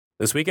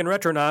This week in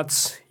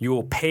Retronauts, you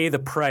will pay the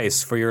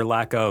price for your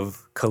lack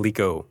of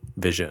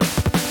ColecoVision.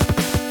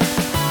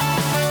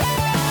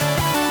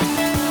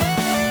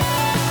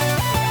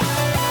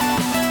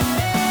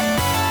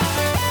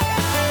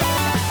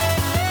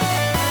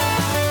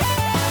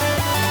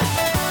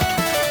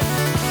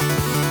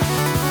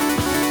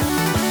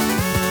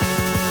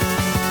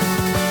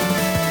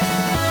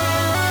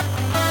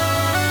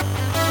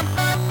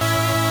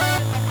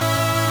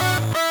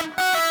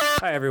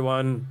 Hi,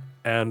 everyone,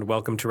 and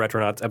welcome to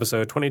Retronauts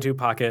episode 22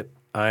 Pocket.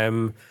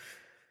 I'm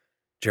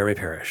Jeremy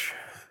Parrish,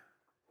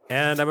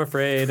 and I'm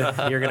afraid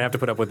you're going to have to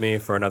put up with me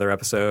for another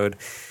episode,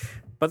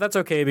 but that's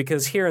okay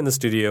because here in the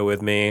studio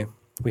with me,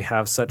 we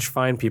have such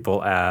fine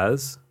people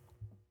as...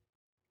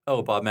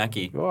 Oh, Bob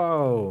Mackey.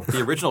 Whoa.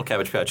 The original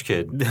Cabbage Patch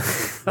Kid.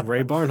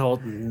 Ray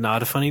Barnholt,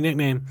 not a funny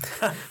nickname.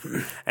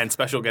 And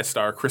special guest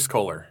star Chris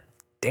Kohler.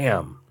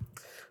 Damn.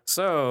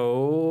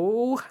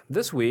 So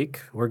this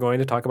week, we're going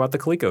to talk about the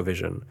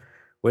ColecoVision,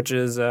 which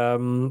is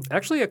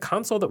actually a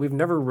console that we've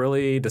never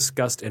really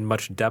discussed in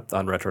much depth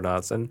on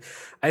Retronauts. And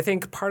I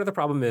think part of the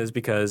problem is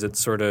because it's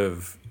sort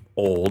of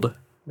old.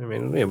 I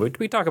mean,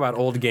 we talk about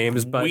old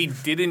games, but... We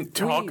didn't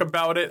talk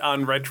about it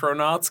on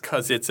Retronauts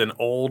because it's an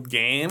old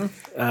game.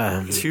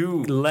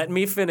 Let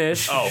me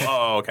finish.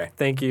 Oh, okay.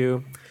 Thank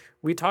you.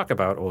 We talk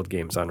about old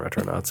games on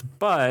Retronauts,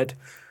 but...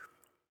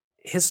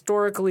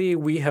 historically,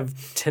 we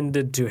have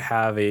tended to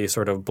have a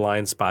sort of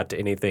blind spot to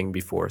anything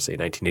before, say,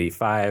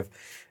 1985.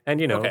 And,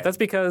 that's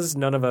because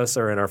none of us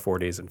are in our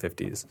 40s and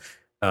 50s.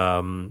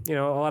 A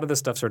lot of this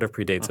stuff sort of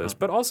predates us.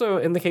 But also,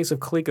 in the case of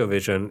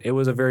ColecoVision, it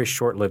was a very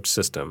short-lived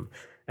system.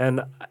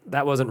 And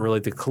that wasn't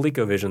really the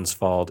ColecoVision's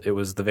fault. It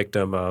was the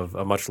victim of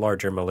a much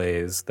larger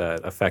malaise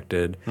that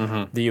affected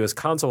the U.S.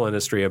 console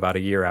industry about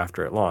a year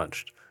after it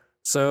launched.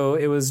 So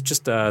it was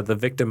just the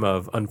victim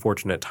of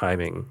unfortunate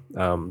timing,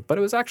 but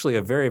it was actually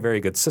a very, very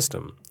good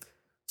system.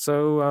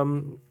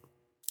 So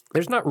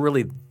there's not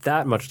really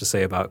that much to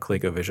say about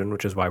ColecoVision,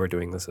 which is why we're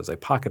doing this as a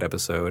pocket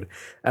episode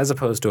as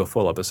opposed to a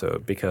full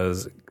episode,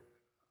 because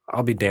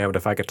I'll be damned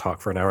if I could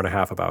talk for an hour and a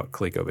half about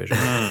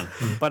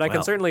ColecoVision. But I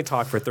can certainly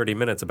talk for 30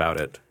 minutes about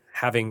it,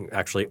 having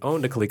actually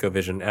owned a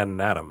ColecoVision and an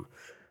ADAM.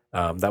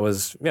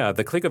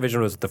 The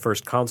ColecoVision was the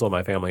first console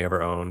my family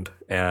ever owned,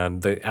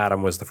 and the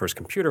ADAM was the first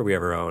computer we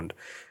ever owned.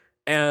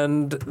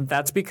 And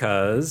that's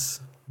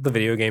because the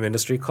video game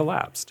industry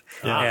collapsed.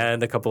 Yeah.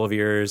 And a couple of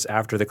years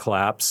after the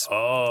collapse,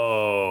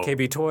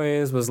 KB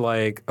Toys was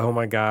like, oh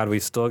my God,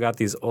 we've still got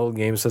these old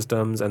game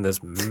systems and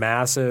this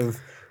massive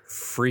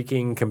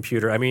freaking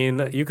computer. I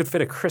mean, you could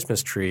fit a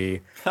Christmas tree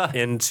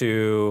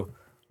into...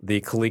 the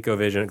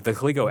ColecoVision, the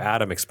Coleco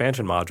ADAM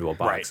expansion module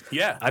box. Right.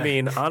 Yeah. I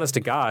mean, honest to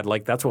God,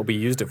 that's what we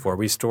used it for.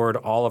 We stored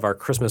all of our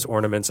Christmas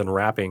ornaments and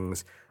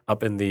wrappings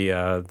up in the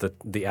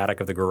attic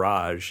of the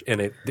garage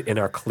in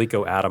our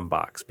Coleco ADAM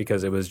box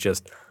because it was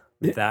just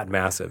that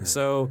massive.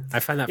 So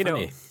I find that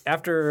funny.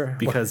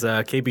 Because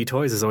KB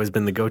Toys has always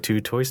been the go-to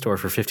toy store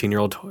for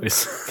 15-year-old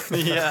toys.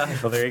 Yeah.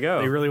 Well, there you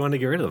go. They really wanted to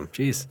get rid of them.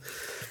 Jeez.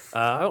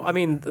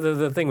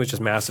 The thing was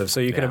just massive, so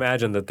you can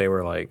imagine that they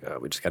were like,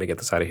 we just got to get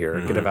this out of here,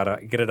 get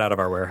it out of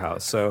our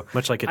warehouse. So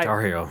much like Guitar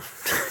Hero a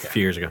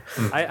few years ago.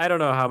 I don't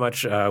know how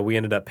much we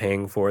ended up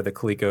paying for the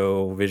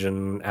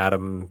ColecoVision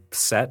ADAM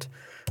set,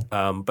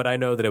 but I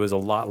know that it was a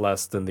lot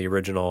less than the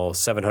original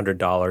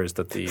 $700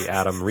 that the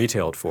ADAM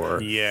retailed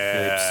for.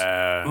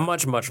 Yeah,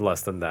 much, much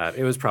less than that.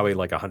 It was probably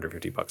like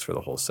 $150 for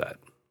the whole set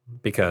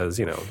because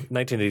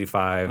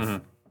 1985.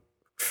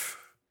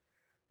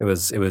 It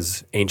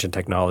was ancient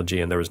technology,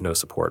 and there was no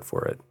support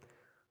for it.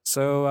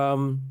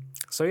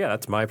 So yeah,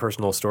 that's my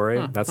personal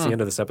story. That's the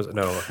end of this episode.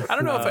 No, I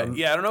don't know if I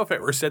don't know if I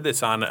ever said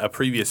this on a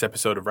previous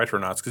episode of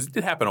Retronauts because it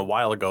did happen a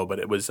while ago, but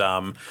it was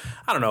I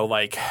don't know,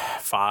 like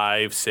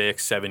 5,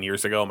 6, 7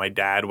 years ago. My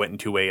dad went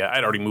into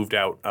I'd already moved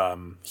out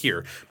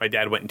here. My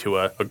dad went into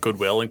a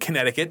Goodwill in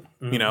Connecticut.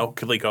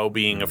 Coleco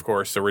being, of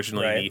course,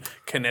 originally the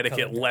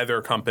Connecticut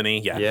leather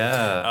company.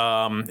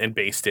 Yeah. And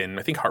based in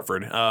I think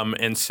Hartford.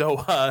 And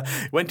so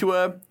went to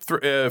a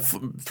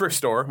thrift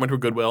store. Went to a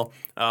Goodwill.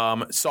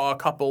 Saw a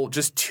couple,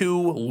 just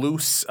 2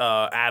 loose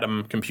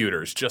ADAM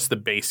computers, just the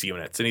base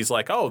units. And he's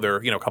like, oh, they're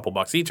a couple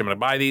bucks each. I'm going to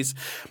buy these.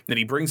 Then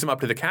he brings them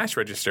up to the cash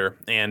register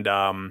and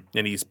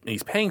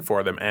he's paying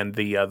for them. And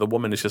the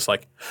woman is just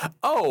like,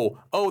 oh,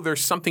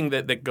 there's something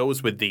that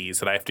goes with these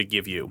that I have to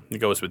give you. It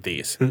goes with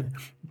these.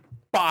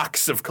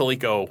 Box of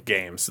Coleco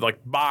games, like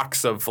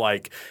box of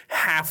like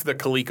half the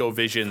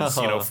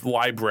ColecoVision's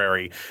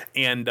library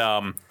and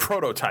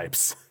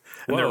prototypes.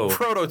 And there were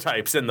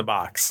prototypes in the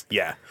box.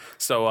 Yeah.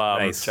 So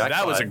nice.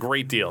 That was a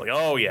great deal.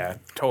 Oh, yeah.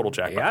 Total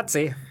jackpot.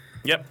 Yahtzee.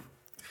 Yep.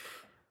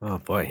 Oh,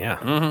 boy,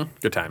 yeah.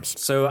 Good times.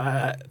 So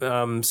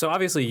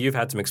obviously you've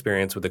had some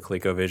experience with the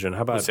ColecoVision.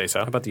 How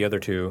about the other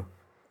two?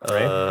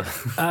 Right?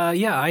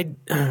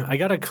 I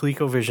got a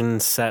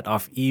ColecoVision set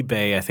off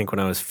eBay, I think, when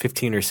I was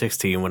 15 or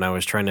 16, when I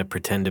was trying to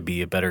pretend to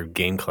be a better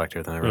game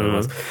collector than I really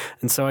was.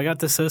 And so I got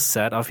this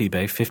set off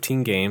eBay,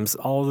 15 games,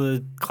 all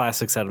the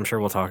classics that I'm sure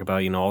we'll talk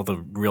about, all the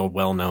real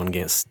well-known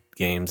games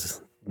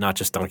not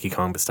just Donkey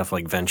Kong, but stuff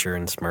like Venture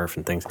and Smurf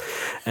and things.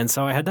 And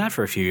so I had that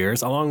for a few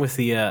years, along with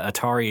the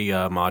Atari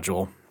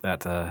module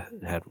that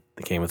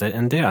came with it.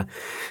 And yeah,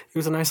 it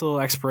was a nice little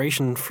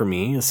exploration for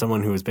me as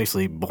someone who was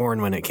basically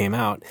born when it came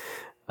out.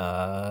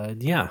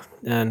 And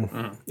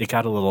it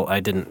got a little,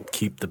 I didn't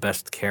keep the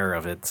best care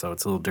of it, so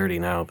it's a little dirty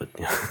now, but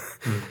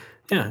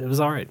yeah, it was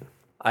all right.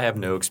 I have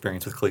no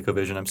experience with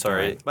ColecoVision. I'm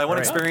sorry. Right. My one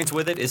experience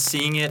with it is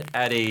seeing it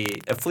at a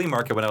flea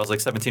market when I was like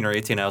 17 or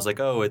 18. I was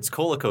like, oh, it's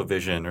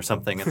ColecoVision or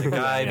something. And the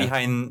guy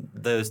behind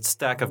the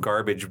stack of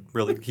garbage,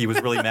 he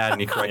was really mad and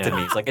he corrected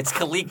me. He's like, it's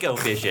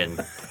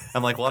ColecoVision.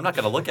 I'm like, well, I'm not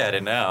going to look at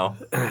it now.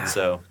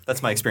 So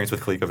that's my experience with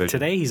ColecoVision.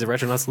 Today, he's a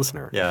Retronauts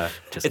listener. Yeah.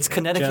 Just it's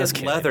kidding.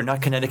 Connecticut leather,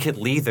 not Connecticut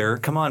leather.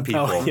 Come on,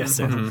 people. Oh, yes.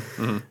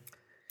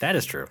 That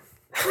is true.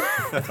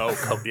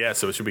 Yeah,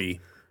 so it should be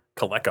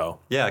Coleco.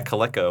 Yeah,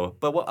 Coleco.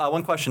 But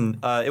one question.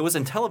 It was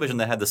in television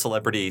that had the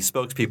celebrity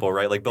spokespeople,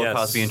 right? Like Bill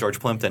Cosby and George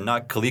Plimpton,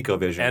 not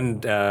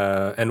ColecoVision.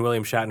 And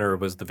William Shatner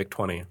was the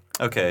VIC-20.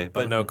 Okay.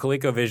 But no,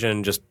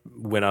 ColecoVision just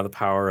went on the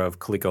power of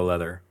Coleco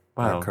leather.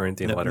 Wow.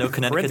 Corinthian leather. No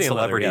Connecticut Corinthian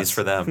celebrities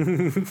leather,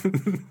 yes. for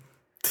them.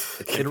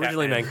 It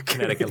originally meant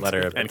Connecticut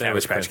leather. And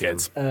Cabbage Patch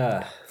Kids.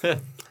 That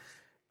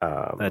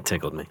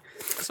tickled me.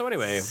 So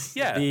anyway,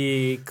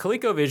 the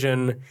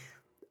ColecoVision,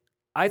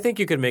 I think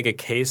you could make a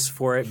case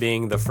for it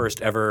being the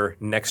first ever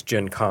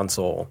next-gen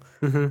console.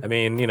 I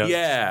mean, you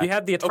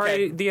had the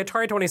Atari, the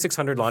Atari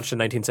 2600 launched in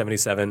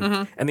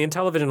 1977, and the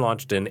Intellivision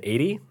launched in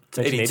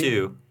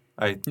 82.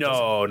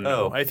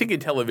 No. I think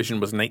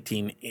Intellivision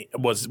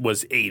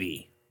was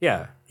 80.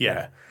 Yeah.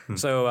 Yeah.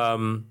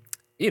 So,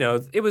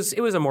 it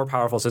was a more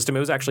powerful system. It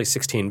was actually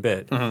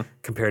 16-bit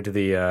compared to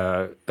the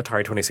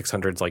Atari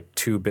 2600's like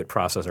 2-bit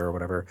processor or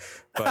whatever.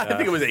 But, I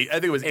think it was 8. I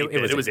think it was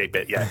 8-bit. It was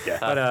 8-bit.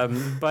 Yeah.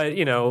 But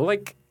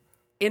like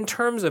in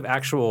terms of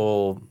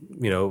actual,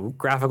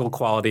 graphical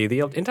quality, the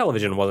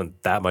Intellivision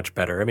wasn't that much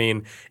better. I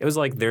mean, it was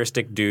like their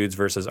stick dudes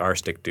versus our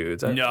stick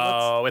dudes. It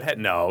had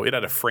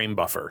a frame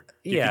buffer.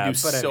 You could do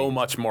so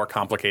much more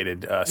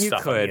complicated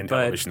stuff on the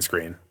Intellivision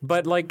screen.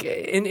 But like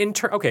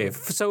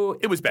so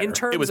it was better. In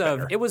terms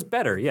of it was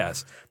better,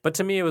 yes. But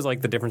to me, it was like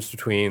the difference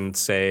between,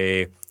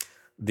 say,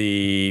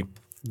 the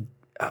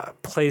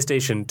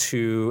PlayStation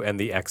 2 and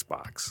the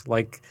Xbox.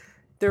 Like,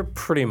 they're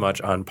pretty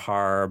much on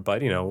par,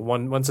 but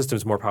one system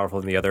is more powerful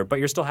than the other. But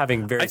you're still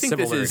having very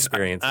similar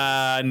experiences.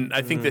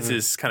 I think this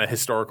is kind of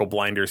historical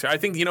blinders. I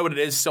think what it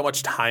is. So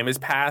much time has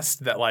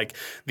passed that like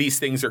these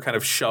things are kind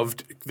of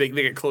shoved. They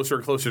get closer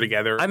and closer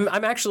together.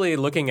 I'm actually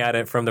looking at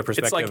it from the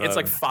perspective. It's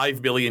like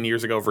 5 billion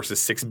years ago versus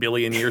 6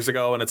 billion years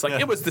ago, and it's like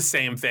it was the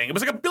same thing. It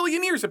was like a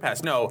billion years have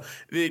passed. No,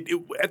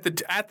 at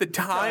the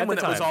time when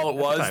that was all it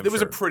was, there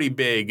was a pretty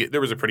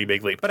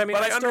big leap. But I mean,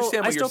 I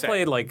understand. I still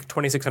played like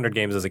 2600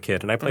 games as a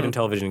kid, and I played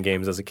Intellivision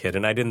games as a kid,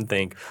 and I didn't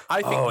think,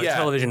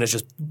 Intellivision is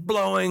just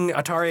blowing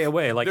Atari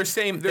away. Like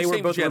they were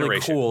both generation.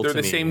 Really cool. They're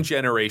the me. Same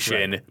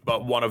generation,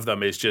 but one of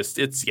them is just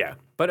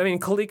But I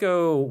mean,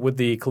 Coleco with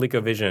the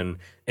ColecoVision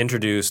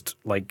introduced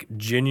like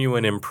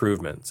genuine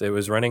improvements. It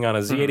was running on a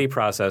Z80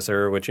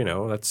 processor, which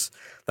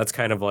that's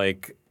kind of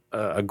like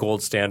a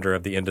gold standard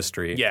of the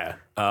industry. Yeah.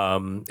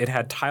 It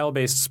had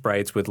tile-based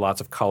sprites with lots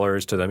of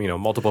colors to them,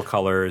 multiple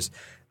colors.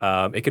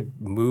 It could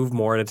move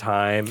more at a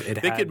time.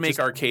 They could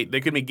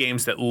make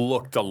games that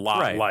looked a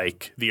lot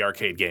like the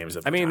arcade games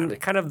of the time.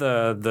 Kind of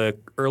the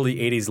early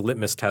 80s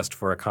litmus test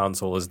for a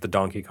console is the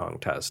Donkey Kong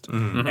test.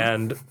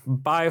 And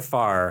by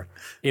far,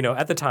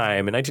 at the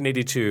time, in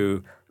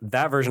 1982,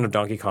 that version of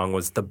Donkey Kong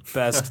was the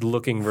best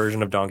looking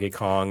version of Donkey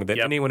Kong that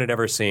anyone had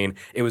ever seen.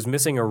 It was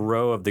missing a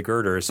row of the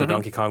girders, so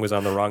Donkey Kong was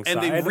on the wrong side.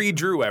 And they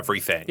redrew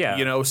everything.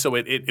 Yeah. So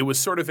it was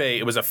sort of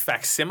it was a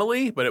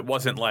facsimile, but it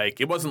wasn't like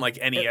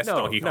NES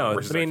Donkey Kong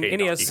versus arcade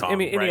Donkey Kong.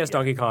 NES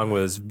Donkey Kong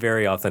was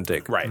very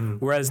authentic. Right.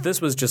 Whereas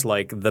this was just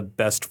like the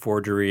best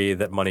forgery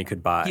that money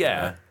could buy.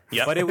 Yeah.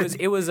 Yep. But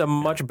it was a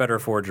much better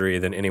forgery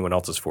than anyone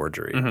else's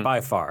forgery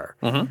by far.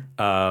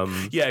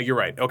 Yeah, you're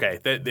right. Okay,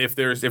 if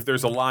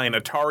there's a line,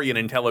 Atari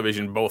and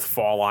Intellivision both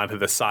fall onto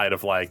the side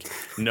of like,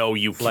 no,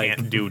 you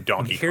can't do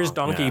Donkey Kong. Here's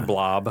Donkey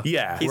Blob.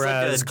 Yeah,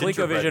 whereas like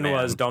ColecoVision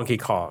was Donkey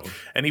Kong,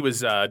 and he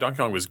was Donkey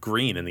Kong was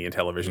green in the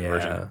Intellivision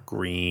version.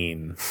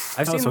 Green.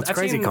 I've seen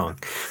Crazy Kong.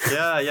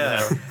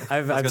 Yeah.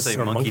 I've say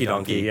seen Monkey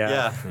Donkey.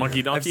 Yeah,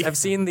 Monkey Donkey. I've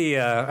seen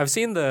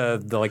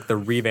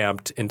the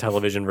revamped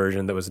Intellivision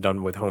version that was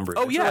done with homebrew.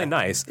 Oh, yeah. Really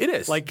nice. It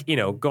is. Like,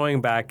 going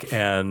back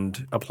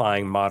and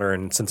applying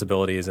modern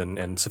sensibilities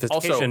and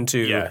sophistication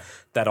to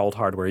that old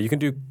hardware. You can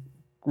do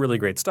really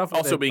great stuff with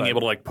also it. Being able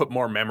to like put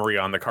more memory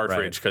on the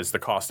cartridge because the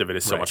cost of it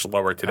is so much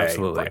lower today.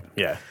 Absolutely. Right.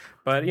 Yeah.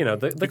 But,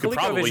 the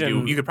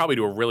ColecoVision... You could probably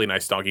do a really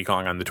nice Donkey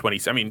Kong on the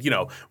 20s. I mean,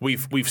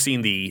 we've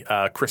seen the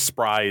Chris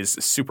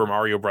Spry's Super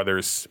Mario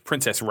Brothers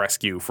Princess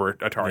Rescue for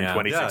Atari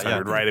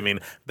 2600, right? I mean,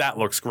 that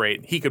looks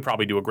great. He could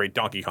probably do a great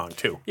Donkey Kong,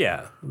 too.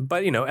 Yeah.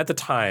 But, at the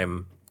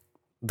time,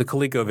 the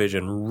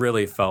ColecoVision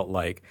really felt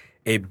like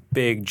a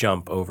big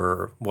jump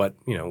over what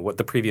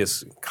the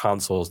previous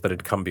consoles that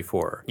had come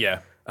before. Yeah.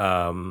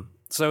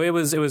 So it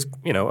was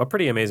a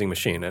pretty amazing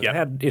machine.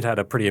 And it had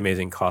a pretty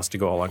amazing cost to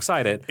go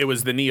alongside it. It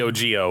was the Neo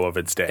Geo of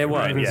its day. It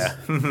was. Right?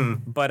 Yeah.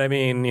 But I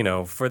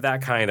mean, for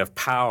that kind of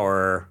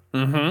power,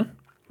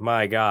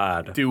 my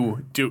God.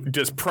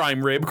 Does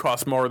prime rib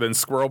cost more than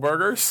squirrel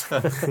burgers?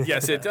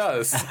 Yes, it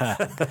does.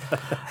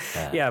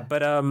 Yeah,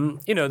 but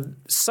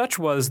such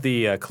was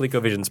the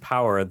ColecoVision's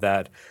power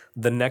that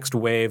the next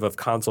wave of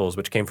consoles,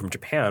 which came from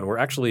Japan, were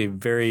actually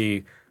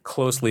very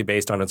closely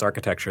based on its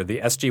architecture. The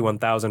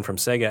SG-1000 from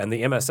Sega and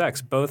the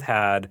MSX both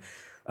had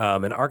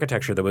an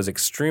architecture that was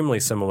extremely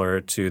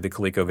similar to the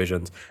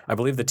ColecoVision's. I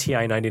believe the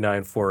TI-99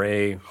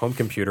 4A home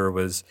computer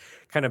was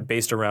kind of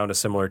based around a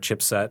similar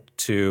chipset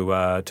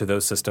to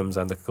those systems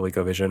and the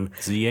ColecoVision.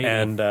 Z80.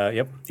 And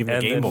Even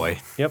the Game Boy.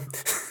 Yep.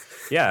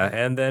 Yeah,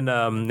 and then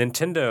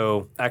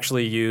Nintendo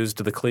actually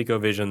used the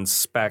ColecoVision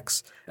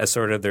specs as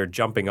sort of their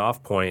jumping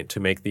off point to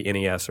make the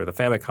NES or the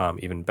Famicom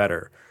even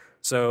better.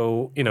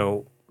 So,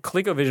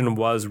 ColecoVision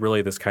was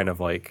really this kind of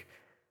like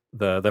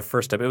the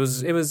first step. It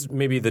was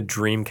maybe the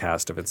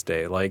Dreamcast of its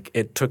day. Like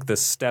it took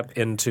this step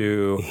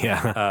into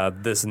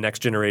this next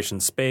generation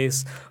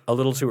space a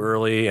little too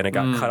early, and it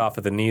got cut off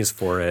at the knees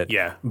for it.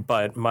 Yeah.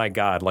 But my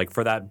God, like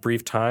for that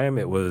brief time,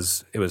 it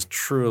was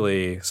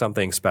truly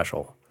something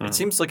special. It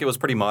seems like it was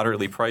pretty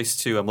moderately priced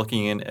too. I'm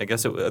looking in. I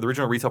guess the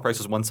original retail price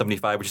was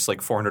 $175, which is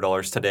like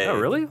 $400 today. Oh,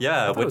 really?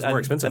 Yeah, I thought it was more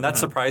expensive. And that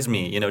surprised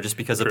me. Just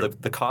because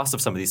of the cost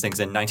of some of these things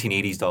in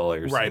 1980s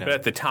dollars. Right, but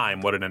at the time,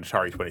 what did an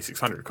Atari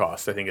 2600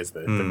 cost? I think is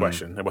the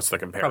question. And what's the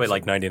comparison? Probably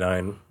like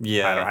 $99.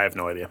 Yeah, I have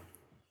no idea.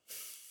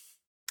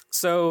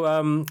 So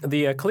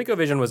the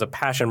ColecoVision was a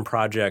passion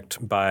project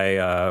by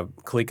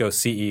Coleco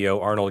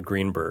CEO Arnold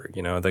Greenberg.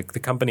 The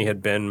company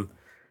had been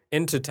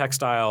into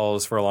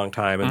textiles for a long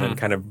time and then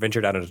kind of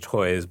ventured out into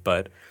toys.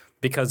 But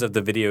because of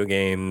the video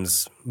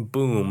games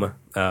boom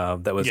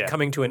that was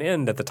coming to an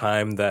end at the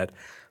time that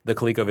the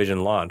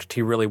ColecoVision launched,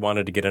 he really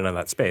wanted to get in on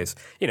that space.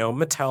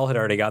 Mattel had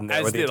already gotten there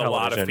As with the did Intellivision. a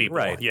lot of people.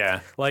 Right.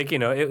 Yeah. Like,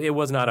 it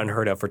was not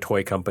unheard of for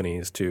toy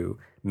companies to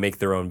make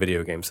their own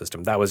video game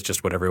system. That was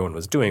just what everyone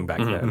was doing back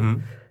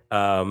then.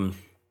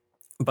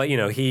 But,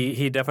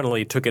 he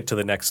definitely took it to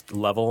the next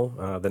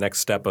level, the next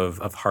step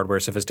of hardware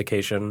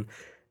sophistication,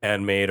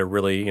 and made a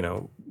really,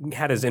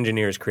 had his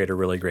engineers create a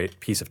really great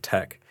piece of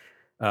tech.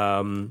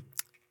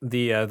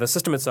 The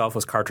system itself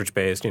was cartridge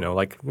based,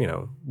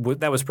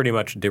 that was pretty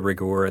much de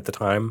rigueur at the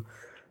time.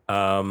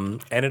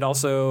 And it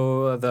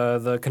also,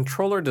 the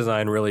controller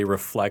design really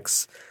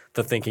reflects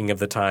the thinking of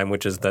the time,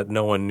 which is that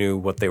no one knew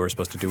what they were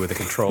supposed to do with the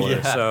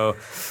controller. So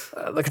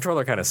the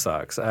controller kind of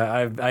sucks.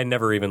 I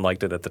never even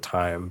liked it at the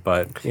time,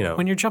 but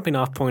when your jumping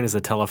off point is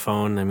a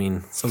telephone, I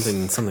mean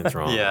something's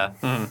wrong.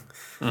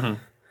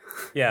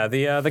 Yeah,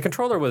 the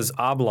controller was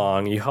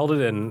oblong. You held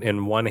it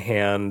in one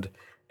hand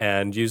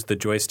and used the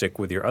joystick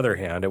with your other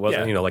hand. It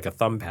wasn't like a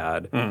thumb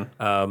pad,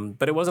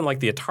 but it wasn't like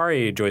the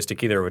Atari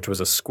joystick either, which was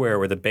a square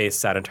where the base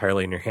sat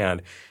entirely in your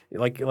hand.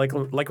 Like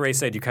Ray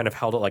said, you kind of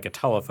held it like a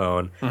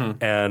telephone,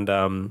 and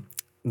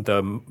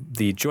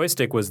the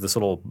joystick was this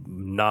little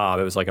knob.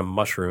 It was like a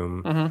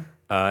mushroom.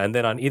 And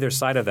then on either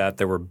side of that,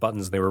 there were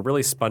buttons. They were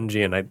really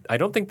spongy, and I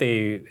don't think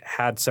they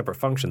had separate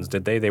functions,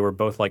 did they? They were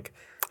both like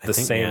the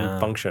same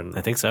function.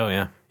 I think so,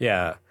 yeah.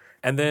 Yeah.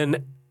 And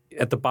then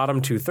at the bottom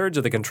 2/3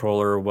 of the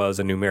controller was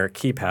a numeric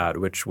keypad,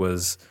 which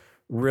was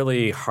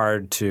really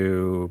hard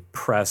to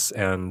press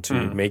and to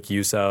make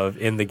use of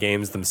in the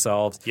games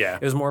themselves. Yeah.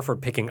 It was more for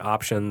picking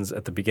options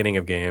at the beginning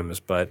of games,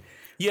 but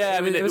yeah,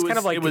 I mean, it was kind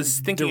of like it was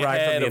thinking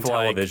derived ahead from the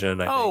of Intellivision.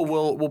 like, I think.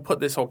 we'll put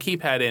this whole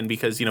keypad in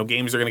because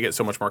games are going to get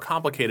so much more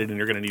complicated and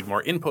you're going to need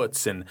more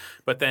inputs,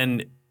 but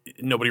then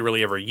nobody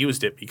really ever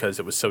used it because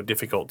it was so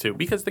difficult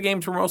because the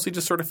games were mostly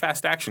just sort of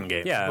fast action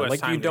games. Yeah,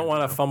 like you don't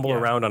want to fumble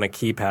around on a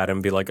keypad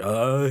and be like,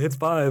 hit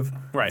 5.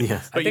 Right.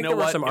 Yeah. But I think there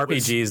were some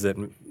RPGs that,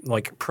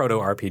 like proto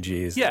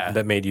RPGs,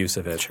 that made use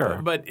of it. Sure.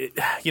 But,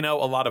 a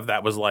lot of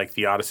that was like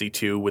the Odyssey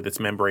 2 with its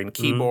membrane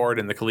keyboard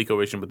and the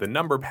ColecoVision with the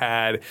number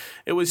pad.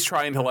 It was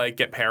trying to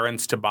get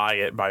parents to buy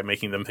it by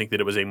making them think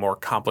that it was a more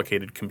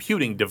complicated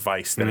computing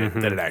device than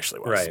it actually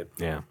was. Right.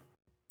 Yeah.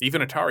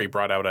 Even Atari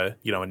brought out a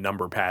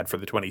number pad for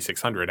the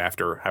 2600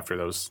 after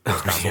those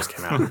consoles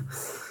came out.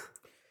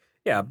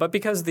 Yeah, but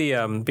because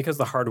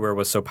the hardware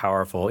was so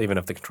powerful, even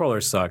if the controller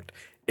sucked,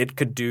 it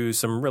could do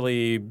some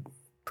really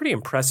pretty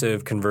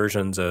impressive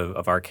conversions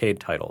of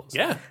arcade titles.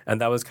 Yeah. And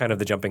that was kind of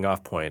the jumping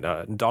off point.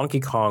 Donkey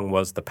Kong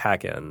was the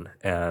pack-in,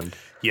 and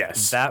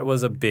that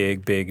was a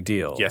big, big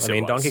deal. Yes, I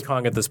mean, it was. Donkey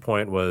Kong at this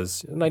point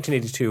was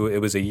 1982. It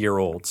was a year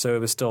old, so it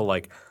was still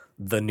like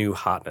the new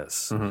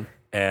hotness.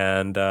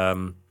 And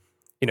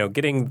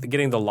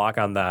getting the lock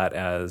on that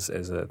as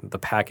the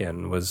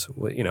pack-in was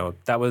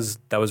that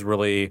was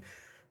really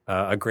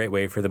a great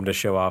way for them to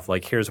show off,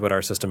 like, here's what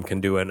our system can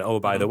do, and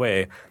by the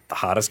way, the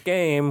hottest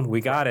game,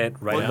 we got it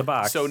in the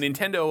box. So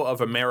Nintendo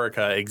of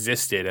America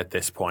existed at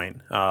this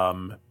point.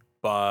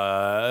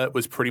 but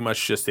was pretty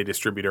much just a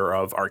distributor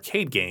of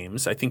arcade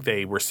games. I think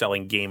they were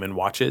selling Game &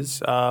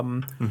 Watches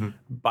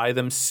by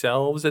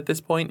themselves at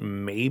this point,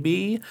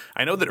 maybe.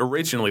 I know that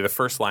originally the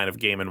first line of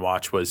Game &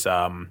 Watch was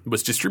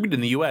distributed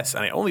in the U.S.,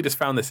 and I only just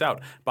found this out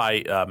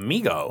by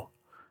Mego,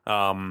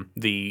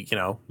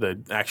 the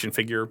action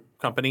figure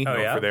company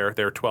for their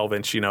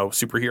 12-inch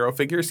superhero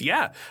figures.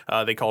 Yeah,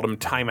 they called them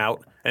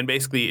Timeout, and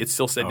basically it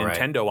still said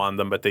Nintendo on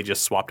them, but they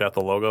just swapped out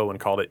the logo and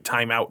called it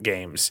Timeout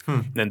Games.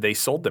 And they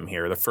sold them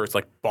here. The first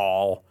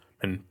Ball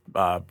and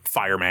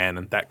Fireman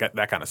and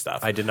that kind of stuff.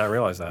 I did not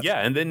realize that. Yeah,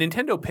 and then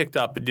Nintendo picked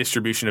up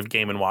distribution of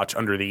Game & Watch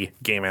under the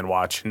Game &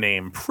 Watch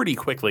name pretty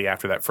quickly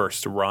after that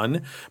first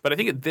run. But I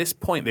think at this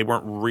point they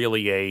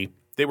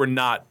were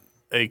not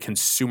a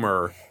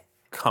consumer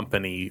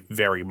company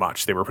very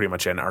much. They were pretty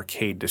much an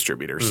arcade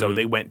distributor. So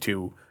they went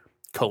to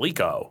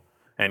Coleco,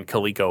 and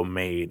Coleco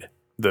made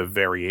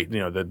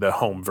the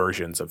home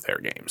versions of their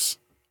games.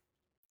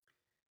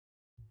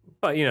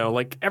 But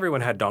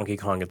everyone had Donkey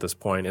Kong at this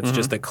point. It's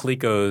just that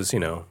Coleco's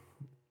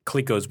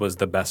was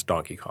the best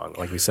Donkey Kong,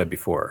 like we said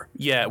before.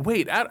 Yeah,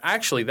 wait,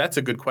 actually that's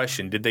a good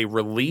question. Did they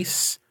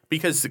release,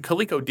 because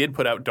Coleco did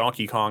put out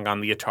Donkey Kong on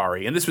the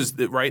Atari, and this was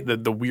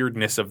the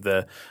weirdness of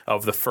the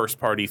first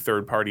party,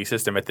 third party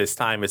system at this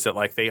time is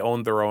that they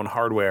owned their own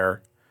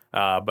hardware,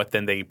 but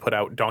then they put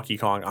out Donkey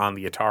Kong on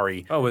the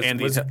Atari. Oh, was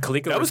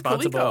Coleco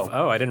responsible? Coleco.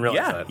 Oh, I didn't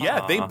realize that.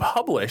 Yeah, they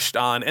published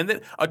on, and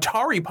then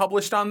Atari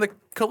published on the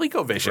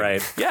ColecoVision.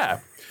 Right. Yeah.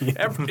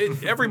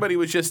 Everybody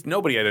was just,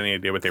 nobody had any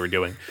idea what they were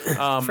doing.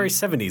 Very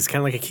 70s,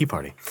 kind of like a Key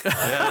Party.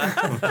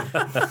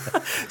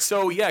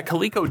 So yeah,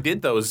 Coleco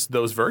did those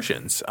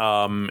versions,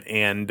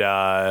 and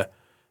there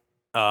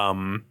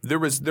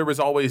was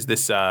always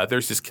this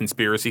there's this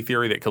conspiracy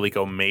theory that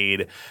Coleco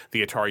made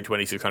the Atari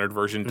 2600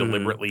 version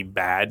deliberately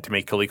bad to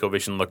make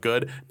ColecoVision look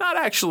good. Not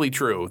actually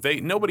true.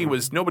 Nobody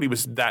was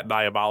that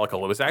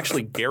diabolical. It was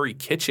actually Gary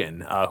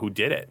Kitchen who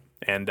did it.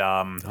 And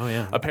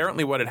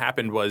apparently what had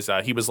happened was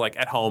he was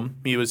at home.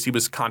 He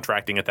was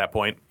contracting at that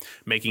point,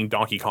 making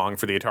Donkey Kong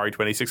for the Atari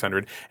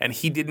 2600, and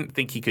he didn't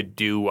think he could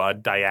do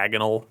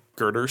diagonal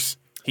girders.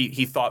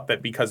 He thought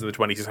that because of the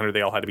 2600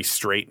 they all had to be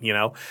straight,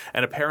 And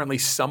apparently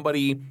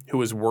somebody who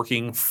was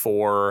working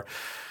for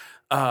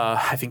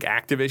I think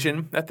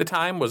Activision at the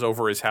time was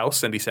over his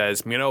house, and he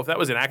says, if that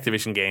was an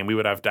Activision game, we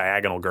would have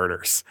diagonal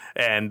girders.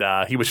 And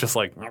he was just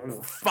like,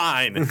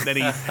 fine. And then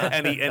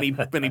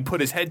he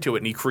put his head to it,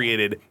 and he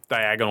created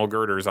diagonal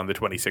girders on the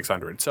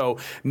 2600. So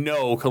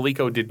no,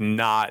 Coleco did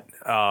not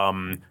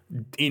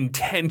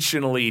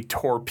intentionally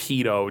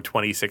torpedo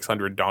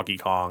 2600 Donkey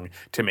Kong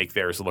to make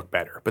theirs look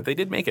better, but they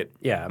did make it.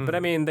 Yeah, but I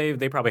mean,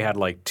 they probably had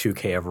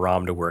 2K of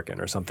ROM to work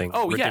in or something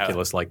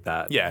ridiculous like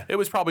that. Yeah, it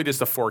was probably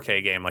just a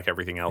 4K game like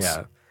everything else.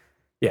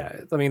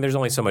 Yeah, I mean, there's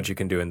only so much you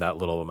can do in that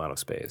little amount of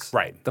space.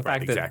 Right. The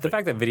fact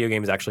that video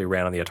games actually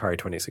ran on the Atari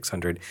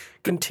 2600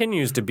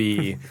 continues to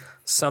be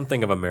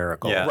something of a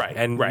miracle. Yeah. Right.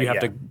 And you have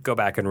to go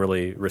back and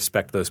really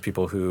respect those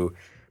people who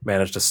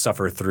managed to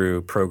suffer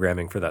through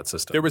programming for that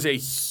system. There was a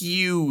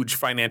huge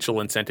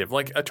financial incentive.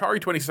 Atari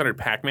 2600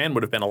 Pac-Man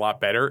would have been a lot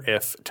better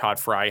if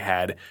Todd Fry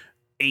had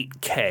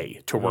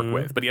 8K to work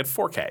with, but he had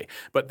 4K.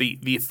 But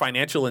the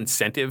financial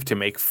incentive to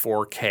make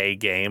 4K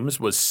games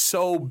was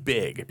so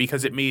big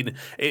because it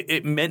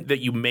meant that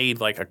you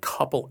made a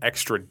couple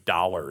extra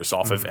dollars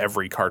off of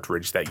every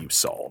cartridge that you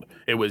sold.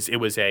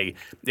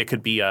 It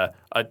could be a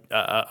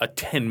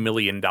 $10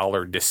 million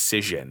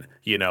decision,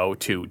 to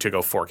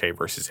go 4K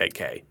versus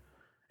 8K.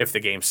 If the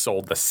game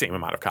sold the same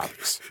amount of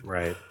copies.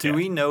 Right. Do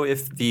we know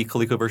if the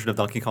Coleco version of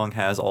Donkey Kong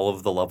has all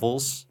of the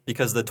levels?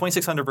 Because the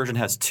 2600 version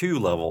has 2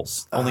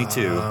 levels, only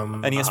 2.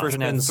 NES version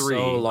had 3.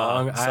 So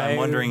long. So I'm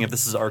wondering if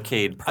this is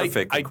arcade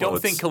perfect. I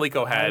don't think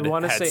Coleco had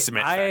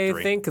Cement Factory.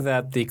 I think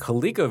that the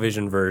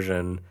ColecoVision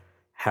version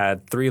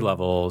had 3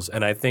 levels,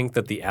 and I think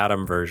that the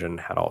ADAM version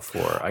had all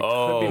 4.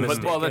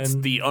 That's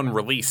the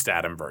unreleased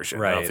ADAM version.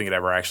 Right. I don't think it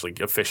ever actually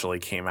officially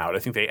came out. I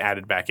think they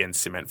added back in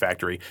Cement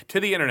Factory to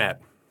the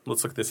internet.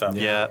 Let's look this up.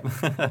 Yeah.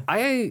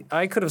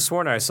 I could have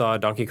sworn I saw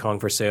Donkey Kong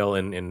for sale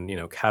in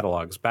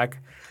catalogs back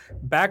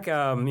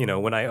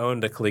when I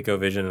owned a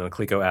ColecoVision and a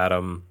Coleco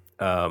ADAM.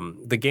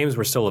 The games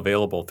were still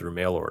available through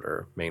mail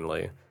order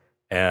mainly,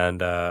 and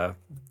the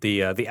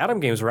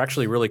ADAM games were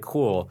actually really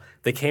cool.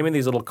 They came in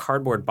these little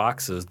cardboard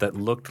boxes that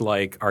looked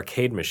like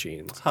arcade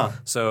machines. Huh.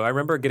 So I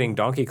remember getting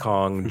Donkey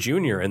Kong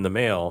Jr. in the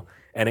mail.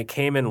 And it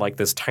came in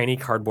this tiny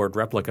cardboard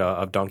replica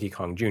of Donkey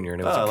Kong Jr.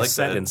 And it was a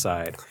cassette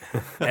inside.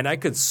 And I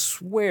could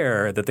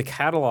swear that the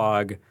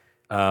catalog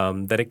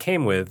that it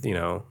came with,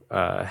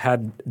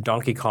 had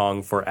Donkey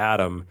Kong for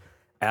ADAM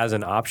as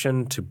an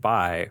option to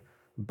buy.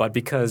 But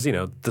because,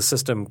 the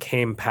system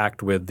came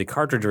packed with the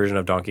cartridge version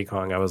of Donkey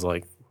Kong, I was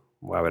like,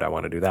 why would I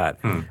want to do that?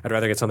 I'd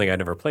rather get something I'd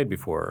never played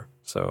before.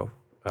 So,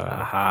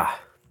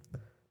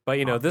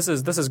 But this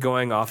is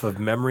going off of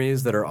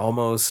memories that are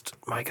almost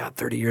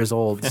 30 years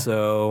old.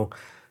 So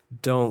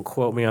don't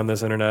quote me on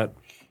this, internet.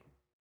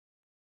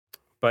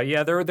 But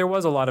yeah, there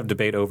was a lot of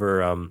debate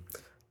over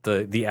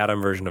the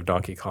ADAM version of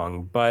Donkey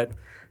Kong. But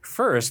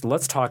first,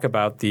 let's talk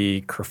about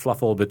the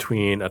kerfluffle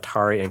between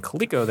Atari and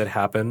Coleco that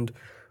happened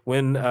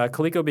when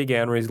Coleco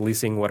began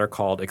releasing what are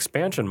called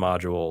expansion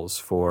modules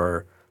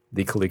for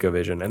the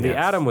ColecoVision. And the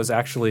ADAM was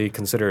actually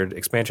considered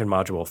expansion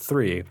module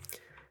 3.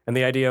 And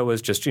the idea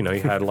was just, you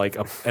had like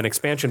an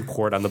expansion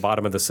port on the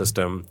bottom of the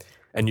system,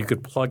 and you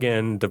could plug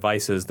in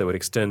devices that would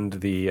extend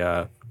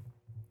the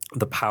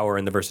power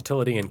and the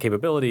versatility and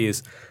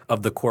capabilities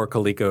of the core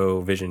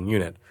ColecoVision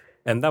unit.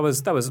 And that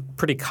was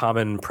pretty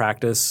common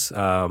practice.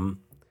 Even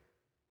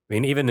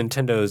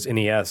Nintendo's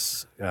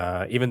NES,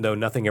 even though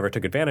nothing ever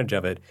took advantage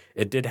of it,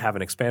 it did have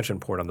an expansion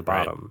port on the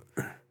bottom.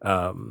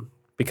 Right.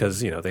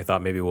 Because, they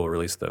thought maybe we'll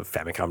release the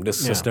Famicom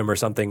disk system or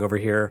something over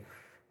here.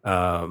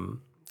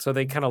 So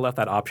they kind of left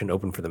that option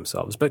open for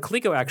themselves. But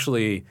Coleco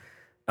actually,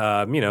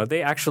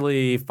 they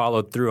actually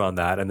followed through on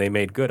that, and they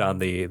made good on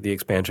the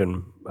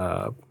expansion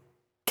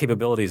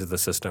capabilities of the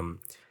system.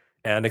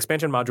 And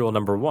expansion module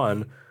number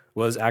 1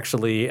 was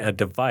actually a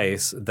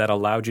device that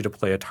allowed you to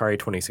play Atari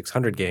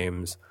 2600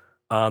 games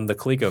on the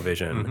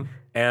ColecoVision. Mm-hmm.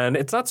 And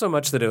it's not so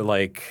much that it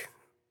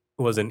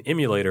was an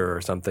emulator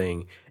or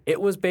something.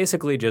 It was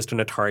basically just an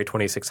Atari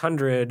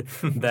 2600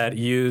 that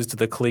used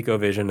the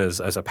ColecoVision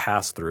as a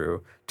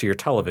pass-through to your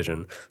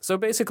television. So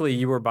basically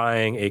you were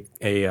buying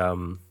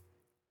an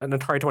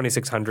Atari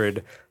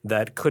 2600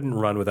 that couldn't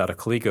run without a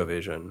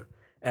ColecoVision.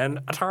 And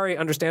Atari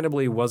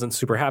understandably wasn't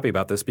super happy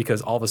about this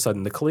because all of a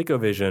sudden the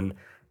ColecoVision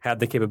had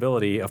the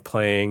capability of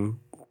playing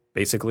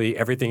basically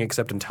everything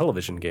except in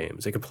television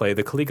games. It could play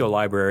the Coleco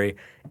library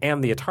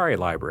and the Atari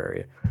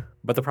library.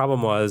 But the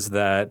problem was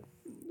that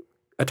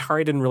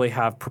Atari didn't really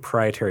have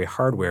proprietary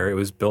hardware. It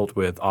was built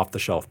with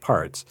off-the-shelf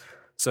parts.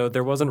 So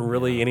there wasn't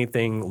really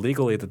anything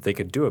legally that they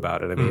could do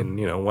about it. I mean,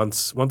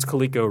 once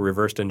Coleco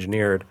reversed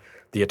engineered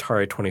the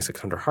Atari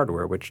 2600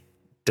 hardware, which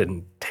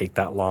didn't take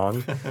that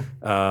long,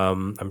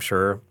 I'm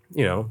sure,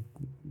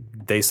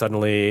 they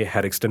suddenly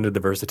had extended the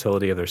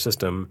versatility of their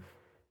system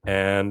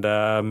and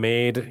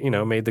made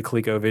the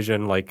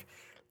ColecoVision like,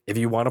 if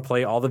you want to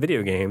play all the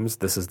video games,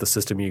 this is the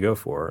system you go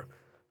for.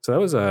 So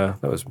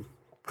that was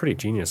pretty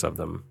genius of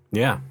them.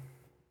 Yeah.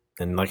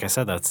 And like I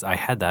said, I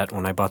had that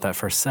when I bought that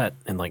first set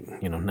in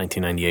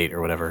 1998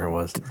 or whatever it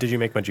was. Did you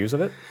make much use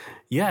of it?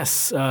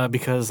 Yes,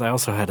 because I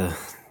also had a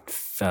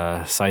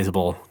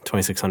sizable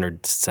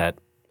 2600 set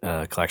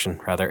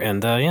collection, rather.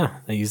 And I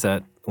used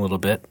that a little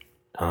bit.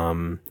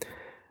 I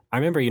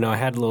remember, I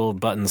had little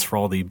buttons for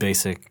all the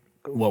basic,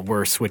 what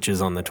were switches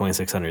on the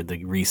 2600,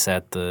 the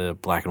reset, the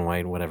black and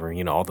white, whatever,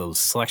 all those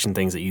selection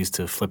things that you used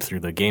to flip through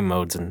the game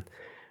modes and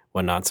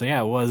whatnot. So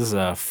yeah, it was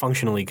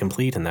functionally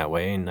complete in that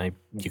way, and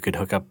you could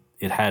hook up.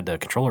 It had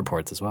controller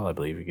ports as well, I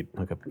believe. You could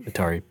hook up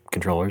Atari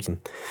controllers and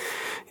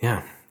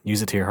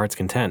use it to your heart's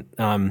content.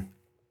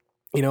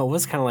 It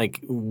was kind of like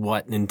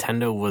what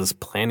Nintendo was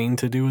planning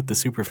to do with the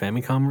Super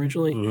Famicom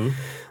originally. Mm-hmm.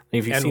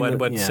 If you've seen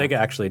what Sega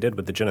actually did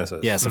with the Genesis.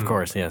 Yes, of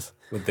course, yes.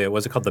 With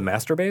was it called the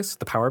Master Base?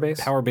 The Power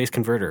Base? Power Base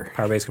Converter.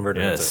 Power Base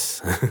Converter.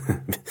 Yes.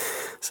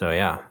 So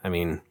yeah, I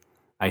mean,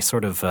 I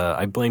sort of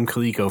I blame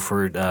Coleco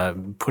for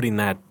putting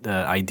that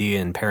idea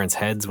in parents'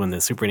 heads when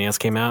the Super NES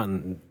came out,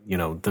 and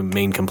the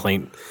main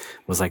complaint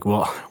was like,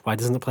 well, why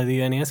doesn't it play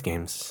the NES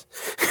games?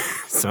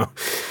 So,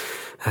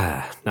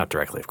 not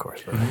directly, of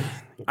course. But.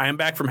 I am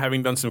back from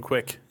having done some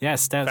quick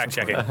fact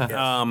checking.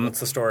 What's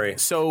the story?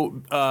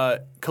 So,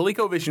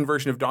 ColecoVision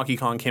version of Donkey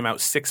Kong came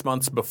out 6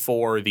 months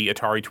before the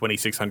Atari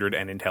 2600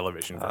 and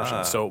Intellivision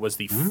version. So it was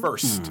the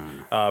first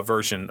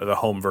version, the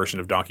home version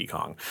of Donkey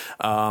Kong.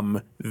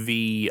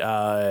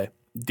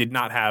 Did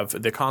not have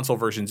the console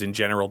versions in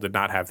general did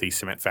not have the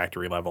cement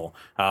factory level.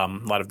 A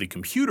lot of the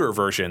computer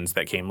versions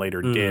that came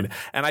later did,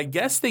 and I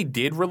guess they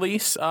did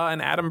release an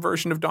ADAM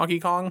version of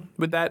Donkey Kong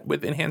with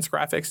enhanced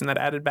graphics and that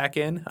added back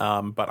in.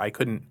 But I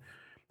couldn't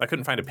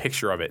find a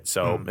picture of it,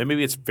 so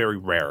maybe it's very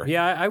rare.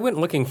 Yeah, I went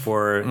looking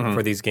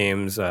for these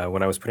games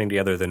when I was putting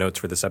together the notes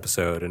for this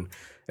episode, and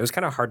it was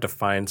kind of hard to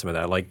find some of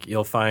that. Like,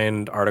 you'll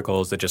find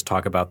articles that just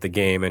talk about the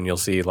game, and you'll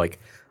see like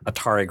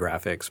Atari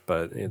graphics,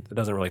 but it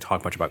doesn't really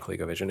talk much about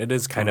ColecoVision. It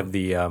is kind of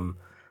the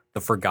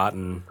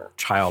forgotten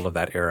child of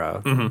that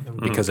era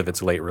because of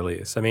its late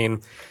release. I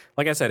mean,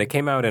 like I said, it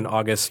came out in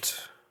August.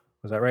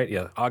 Was that right?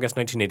 Yeah, August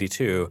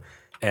 1982,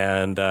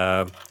 and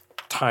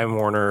Time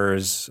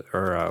Warner's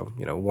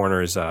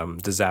Warner's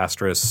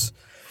disastrous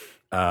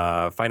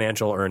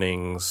financial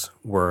earnings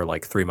were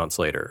like 3 months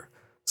later.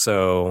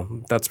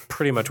 So that's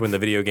pretty much when the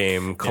video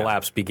game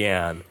collapse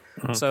began.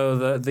 Mm-hmm.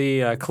 So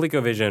the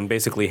ColecoVision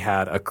basically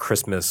had a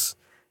Christmas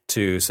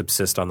to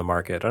subsist on the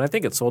market, and I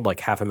think it sold like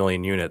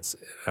 500,000 units,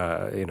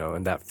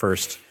 in that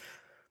first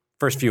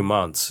few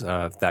months,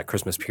 that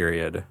Christmas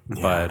period.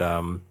 Yeah. But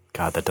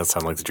God, that does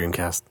sound like the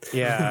Dreamcast.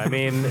 Yeah, I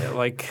mean,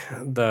 like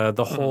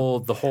the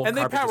whole. And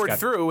they powered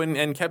through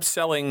and kept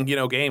selling,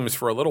 games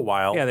for a little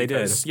while. Yeah, they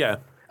did. Yeah.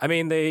 I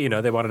mean, they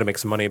wanted to make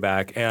some money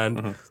back,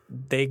 and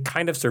they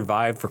kind of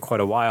survived for quite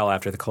a while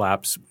after the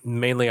collapse,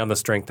 mainly on the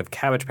strength of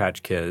Cabbage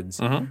Patch Kids,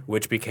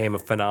 which became a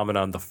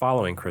phenomenon the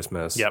following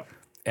Christmas. Yep.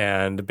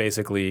 and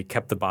basically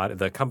kept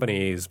the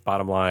company's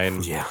bottom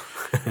line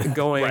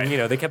going.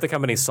 Right. They kept the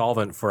company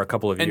solvent for a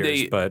couple of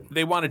years. But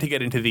they wanted to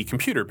get into the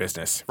computer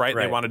business, right?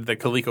 They wanted the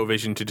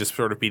ColecoVision to just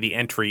sort of be the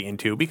entry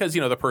into, because,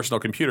 the personal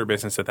computer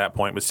business at that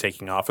point was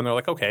taking off. And they're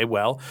like, okay,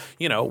 well,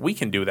 we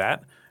can do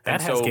that. That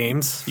and has so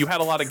games. You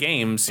had a lot of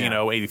games,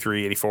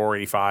 83, 84,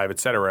 85, et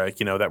cetera,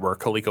 that were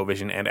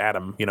ColecoVision and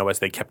ADAM, as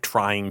they kept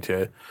trying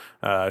to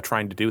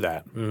do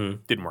that.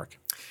 Didn't work.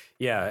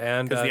 Yeah.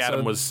 And because the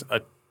ADAM was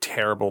a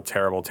terrible,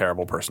 terrible,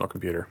 terrible personal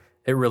computer.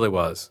 It really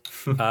was.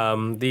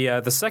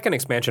 The second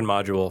expansion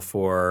module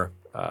for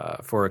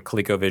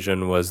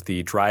ColecoVision was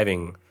the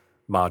driving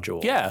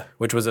module. Yeah.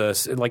 Which was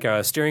like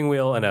a steering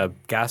wheel and a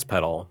gas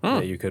pedal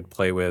that you could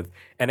play with.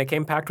 And it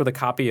came packed with a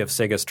copy of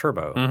Sega's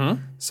Turbo.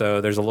 Mm-hmm.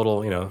 So there's a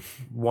little,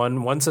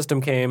 one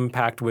system came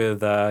packed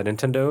with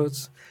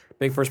Nintendo's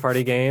big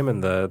first-party game,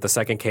 and the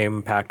second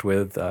came packed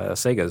with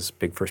Sega's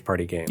big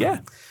first-party game.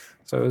 Yeah.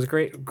 So it was a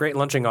great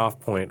launching off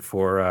point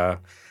for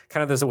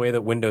kind of this way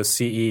that Windows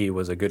CE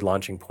was a good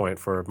launching point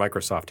for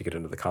Microsoft to get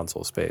into the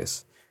console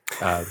space.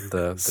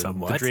 The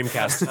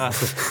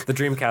Dreamcast, the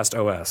Dreamcast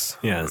OS.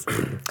 Yes,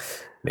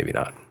 maybe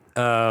not.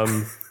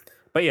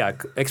 But yeah,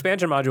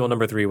 expansion module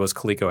number 3 was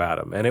Coleco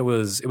ADAM, and it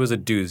was a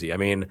doozy. I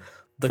mean,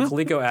 the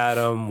Coleco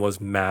ADAM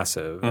was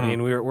massive. I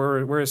mean,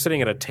 we're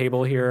sitting at a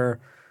table here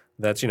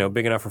that's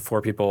big enough for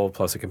 4 people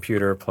plus a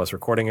computer plus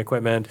recording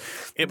equipment.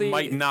 It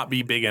might not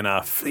be big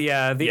enough.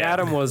 Yeah, the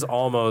ADAM was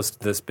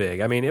almost this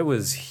big. I mean, it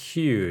was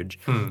huge.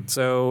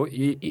 So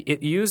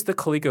it used the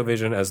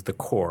ColecoVision as the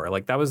core.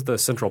 Like that was the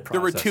central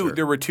processor.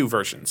 There were two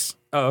versions.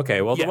 Oh,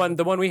 okay. Well,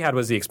 the one we had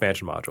was the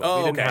expansion module.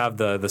 We didn't have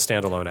the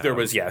standalone ADAM. There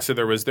was So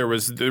there was a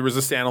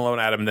standalone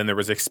ADAM, then there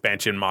was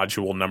expansion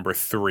module number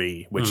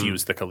 3, which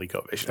used the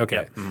ColecoVision.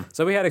 Okay. Yeah.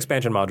 So we had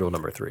expansion module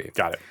number 3.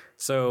 Got it.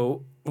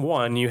 So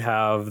one, you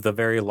have the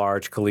very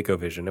large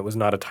ColecoVision. It was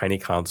not a tiny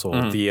console.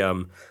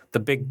 The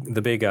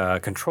big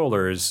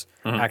controllers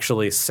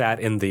actually sat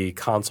in the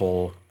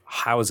console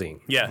housing.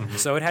 Yeah.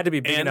 So it had to be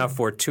big enough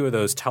for 2 of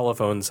those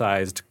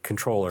telephone-sized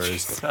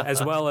controllers,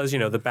 as well as the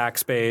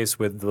backspace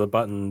with the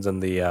buttons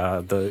and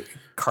the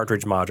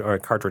cartridge module or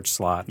cartridge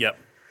slot. Yep.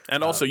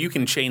 And also, you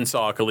can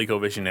chainsaw a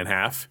ColecoVision in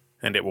half,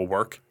 and it will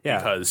work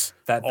because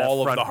that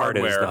all front of the part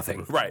hardware, is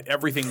nothing. Right?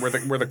 Everything where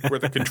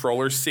the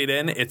controllers sit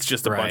in, it's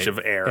just a bunch of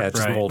air. Yeah, it's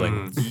just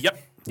molding.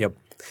 Yep.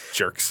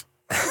 Jerks.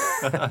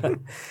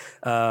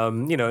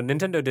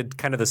 Nintendo did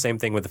kind of the same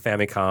thing with the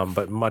Famicom,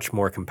 but much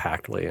more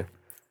compactly.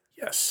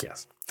 Yes.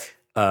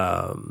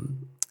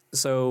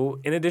 So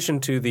in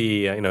addition to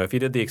the, if you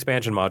did the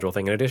expansion module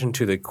thing, in addition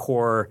to the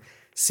core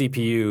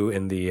CPU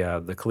in the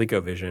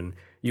ColecoVision,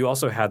 you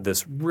also had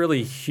this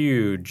really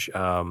huge,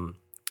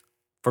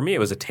 for me it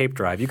was a tape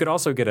drive. You could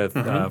also get a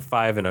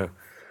 5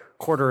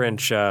 1/4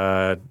 inch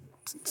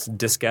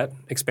diskette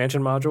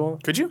expansion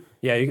module. Could you?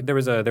 Yeah, there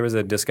was a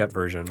diskette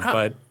version,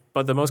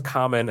 but the most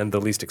common and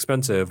the least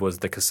expensive was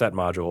the cassette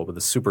module with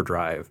the super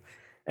drive,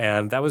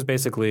 and that was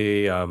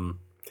basically.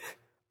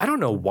 I don't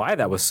know why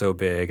that was so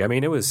big. I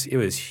mean, it was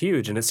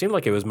huge, and it seemed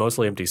like it was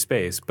mostly empty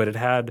space, but it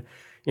had,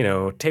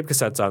 tape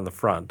cassettes on the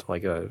front,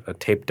 like a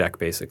tape deck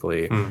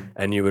basically,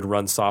 and you would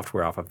run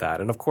software off of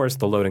that. And of course,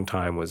 the loading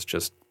time was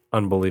just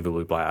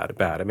unbelievably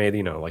bad. It made,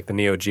 like the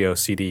Neo Geo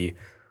CD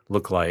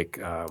look like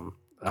a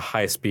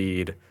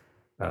high-speed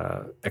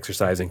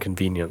exercise in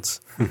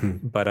convenience.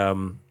 But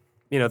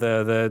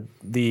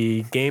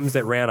the games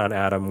that ran on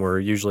ADAM were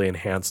usually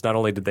enhanced. Not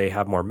only did they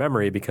have more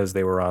memory because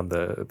they were on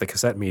the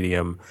cassette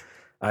medium,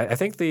 I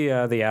think the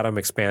ADAM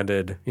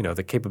expanded,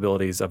 the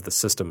capabilities of the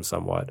system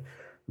somewhat.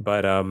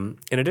 But in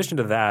addition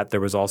to that,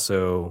 there was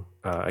also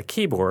a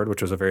keyboard,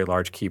 which was a very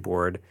large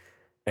keyboard.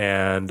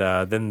 And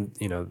then,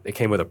 it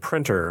came with a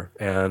printer.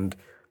 And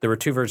there were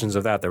 2 versions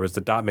of that. There was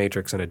the dot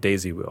matrix and a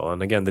daisy wheel.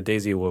 And again, the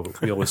daisy wheel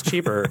was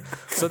cheaper.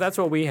 So that's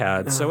what we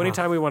had. So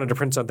anytime we wanted to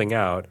print something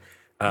out,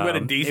 you had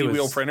a daisy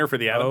wheel printer for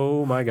the ADAM?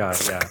 Oh, my God,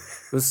 yeah.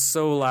 It was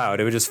so loud.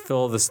 It would just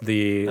fill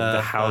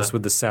the house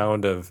with the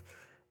sound of,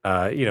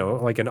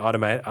 like an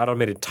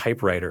automated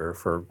typewriter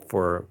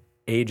for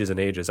ages and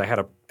ages. I had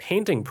a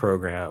painting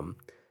program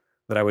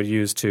that I would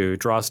use to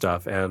draw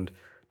stuff and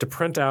to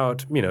print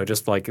out,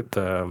 just like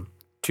the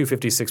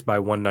 256 by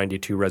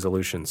 192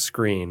 resolution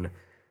screen,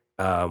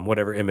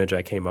 whatever image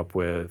I came up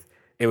with.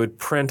 It would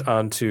print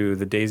onto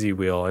the daisy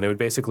wheel, and it would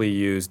basically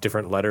use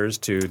different letters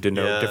to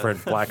denote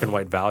different black and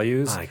white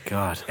values. My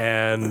God.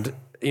 And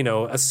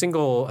a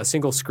single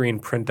screen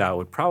printout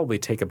would probably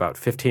take about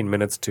 15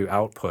 minutes to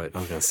output. I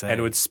was gonna say. And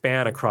it would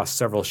span across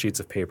several sheets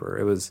of paper.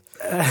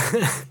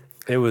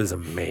 It was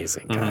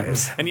amazing,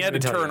 guys. And you had to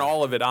turn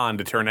all of it on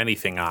to turn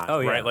anything on,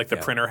 right? Like the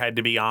printer had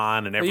to be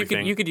on and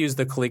everything. You could use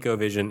the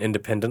ColecoVision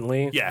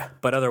independently. Yeah.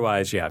 But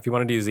otherwise, if you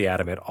wanted to use the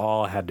ADAM, it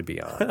all had to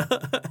be on.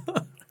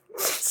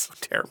 So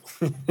terrible.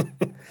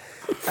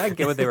 I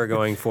get what they were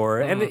going for.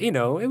 And,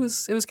 it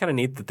was kind of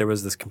neat that there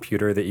was this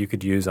computer that you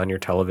could use on your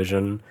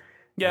television.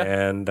 Yeah.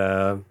 And,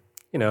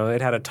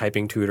 it had a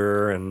typing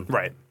tutor and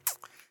right.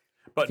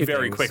 But few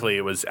very things. quickly,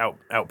 it was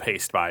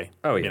outpaced by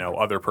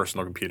other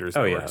personal computers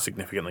that were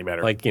significantly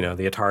better. Like, the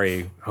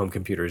Atari home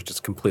computers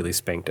just completely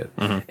spanked it.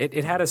 Mm-hmm.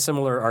 It had a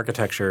similar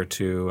architecture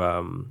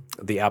to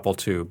the Apple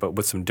II, but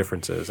with some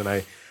differences. And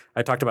I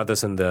talked about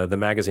this in the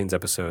magazines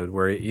episode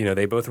where,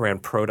 they both ran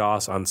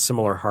ProDOS on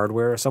somewhat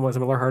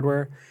similar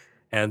hardware.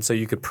 And so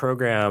you could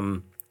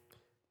program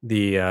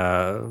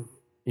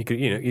you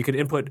could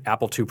input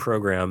Apple II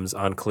programs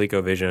on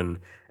ColecoVision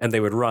and they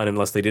would run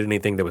unless they did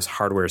anything that was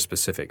hardware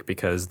specific,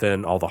 because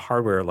then all the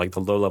hardware, like the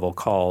low level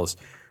calls,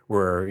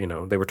 were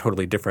they were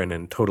totally different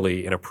and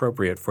totally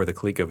inappropriate for the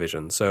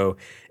ColecoVision. So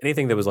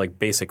anything that was like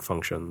basic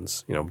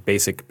functions,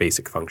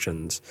 basic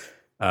functions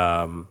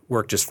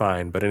worked just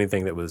fine, but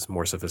anything that was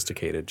more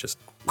sophisticated just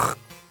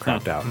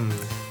crapped out.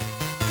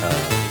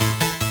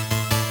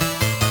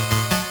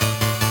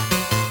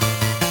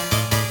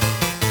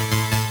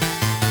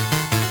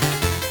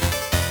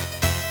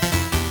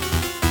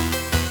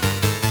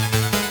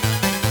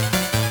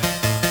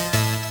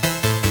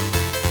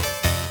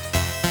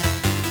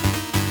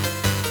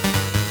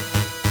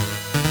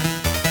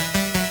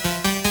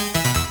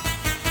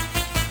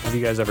 Have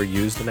you guys ever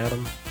used an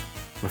Atom?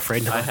 I'm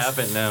afraid not. I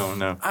haven't.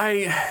 No.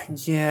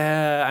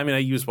 I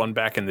used one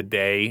back in the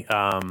day.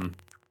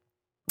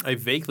 I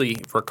vaguely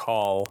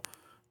recall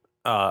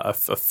a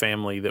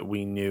family that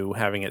we knew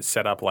having it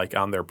set up like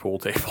on their pool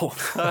table.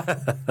 Wow.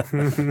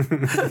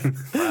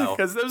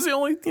 Because that was the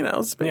only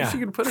space you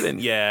could put it in.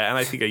 Yeah, and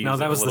I think I used it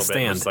that a was little the bit.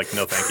 stand. It was like,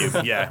 no, thank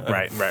you. Yeah,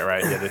 right.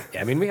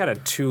 Yeah, We had a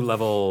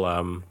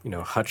 2-level,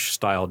 hutch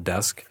style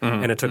desk,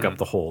 and it took up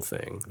the whole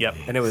thing. Yep.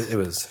 And it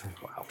was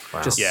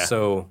just Yeah.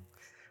 so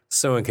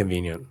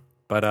inconvenient.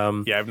 But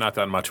I've not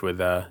done much with.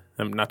 I've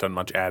not done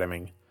much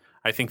atoming.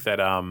 I think that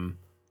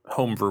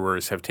home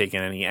brewers have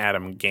taken any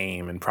Atom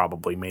game and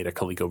probably made a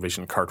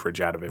ColecoVision cartridge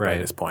out of it by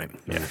this point.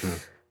 Yeah. Mm-hmm.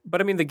 But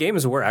I mean, the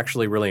games were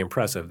actually really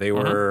impressive. They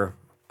were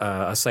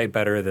a sight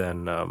better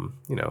than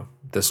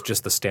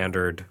just the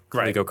standard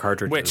Coleco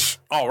cartridges, which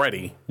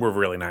already were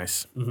really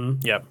nice.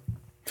 Mm-hmm. Yep.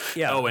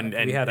 Yeah. Oh, and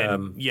we had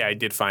I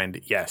did find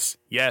yes,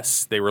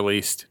 they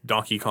released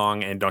Donkey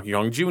Kong and Donkey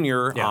Kong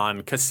Jr.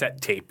 on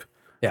cassette tape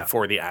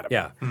for the Atom.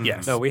 Yeah.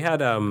 Yes. No, we had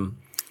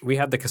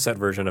the cassette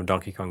version of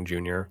Donkey Kong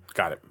Jr.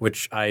 Got it.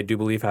 Which I do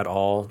believe had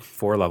all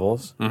 4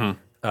 levels.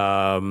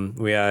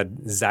 Mm-hmm. We had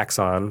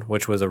Zaxxon,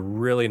 which was a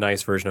really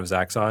nice version of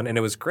Zaxxon, and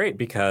it was great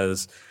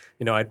because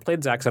I'd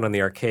played Zaxxon on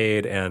the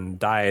arcade and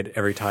died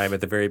every time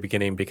at the very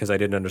beginning because I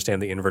didn't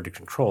understand the inverted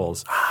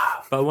controls.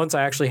 But once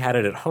I actually had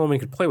it at home and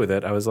could play with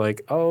it, I was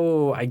like,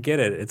 oh, I get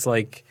it. It's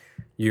like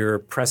you're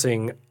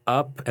pressing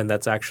up and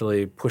that's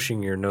actually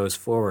pushing your nose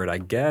forward. I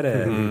get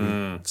it.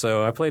 Mm-hmm.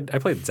 So I played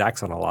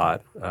Zaxxon a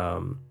lot.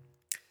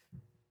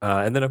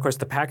 And then, of course,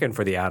 the pack-in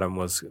for the Atom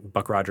was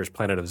Buck Rogers'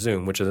 Planet of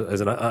Zoom, which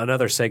is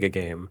another Sega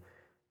game.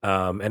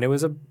 And it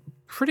was a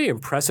pretty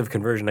impressive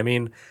conversion. I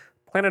mean,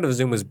 Planet of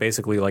Zoom was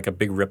basically like a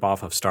big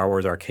ripoff of Star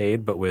Wars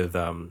Arcade, but with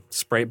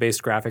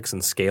sprite-based graphics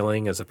and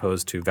scaling as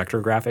opposed to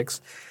vector graphics.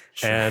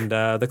 Sure. And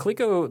the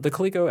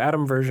Coleco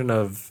Atom version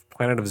of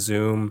Planet of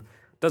Zoom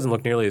doesn't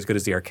look nearly as good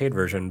as the arcade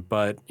version,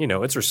 but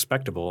it's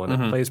respectable and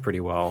it plays pretty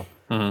well.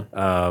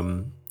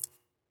 Mm-hmm.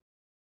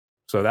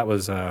 So that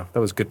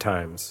was good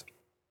times.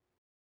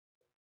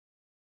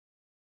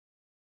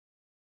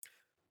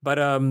 But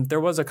there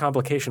was a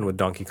complication with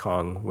Donkey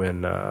Kong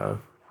when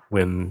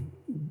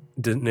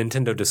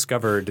Nintendo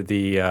discovered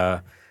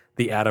the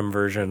Atom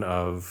version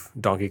of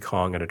Donkey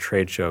Kong at a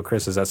trade show.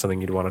 Chris, is that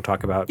something you'd want to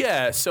talk about?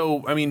 Yeah,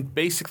 so, I mean,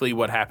 basically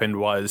what happened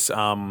was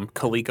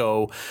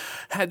Coleco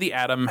had the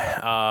Atom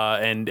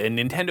and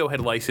Nintendo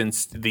had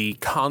licensed the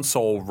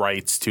console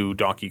rights to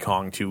Donkey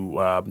Kong to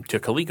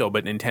Coleco,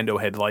 but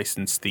Nintendo had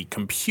licensed the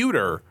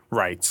computer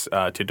rights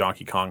to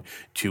Donkey Kong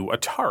to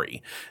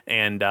Atari.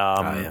 And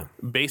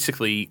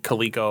basically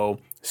Coleco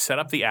set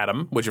up the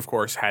Atom, which of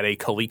course had a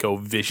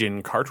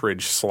ColecoVision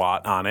cartridge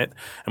slot on it,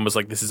 and was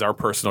like, this is our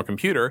personal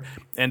computer.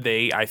 And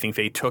I think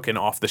they took an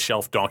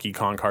off-the-shelf Donkey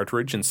Kong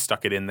cartridge and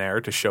stuck it in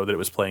there to show that it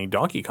was playing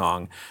Donkey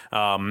Kong.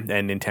 And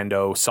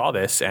Nintendo saw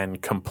this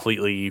and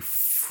completely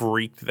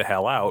freaked the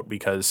hell out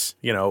because,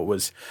 it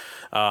was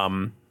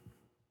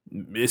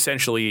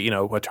essentially,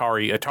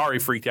 Atari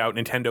freaked out,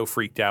 Nintendo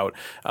freaked out.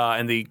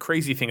 And the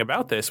crazy thing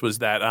about this was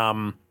that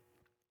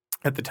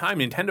at the time,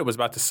 Nintendo was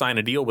about to sign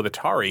a deal with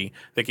Atari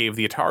that gave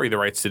the Atari the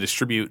rights to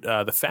distribute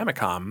the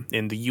Famicom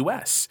in the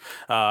U.S.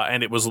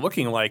 And it was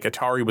looking like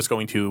Atari was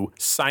going to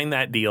sign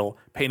that deal,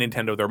 pay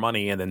Nintendo their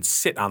money, and then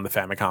sit on the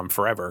Famicom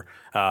forever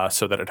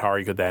so that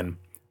Atari could then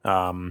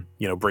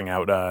bring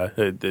out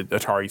the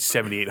Atari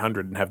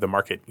 7800 and have the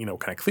market, kind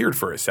of cleared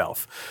for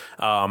itself.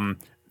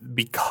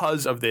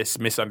 Because of this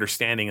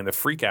misunderstanding and the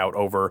freak out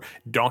over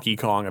Donkey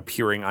Kong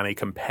appearing on a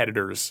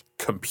competitor's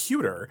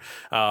computer,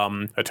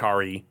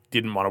 Atari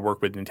didn't want to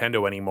work with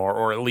Nintendo anymore,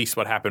 or at least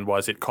what happened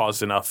was it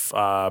caused enough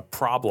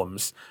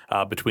problems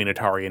between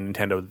Atari and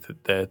Nintendo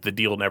that the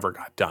deal never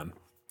got done.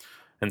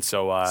 And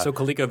so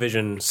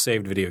ColecoVision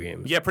saved video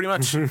games. Yeah, pretty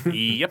much.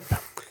 Yep.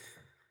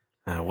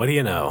 What do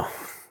you know?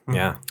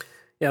 Yeah.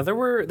 Yeah, there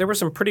were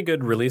some pretty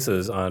good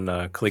releases on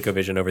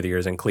ColecoVision over the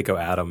years and Coleco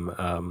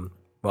ADAM.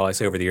 Well, I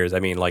say over the years, I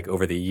mean like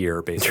over the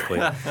year, basically,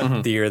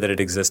 the year that it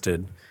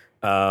existed.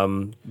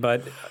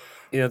 But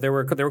there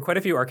were quite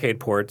a few arcade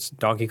ports.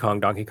 Donkey Kong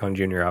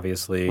Jr.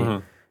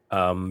 obviously.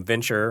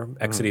 Venture,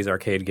 Exidy's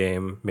arcade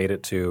game, made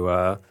it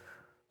to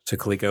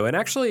Coleco. And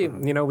actually,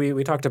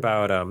 we talked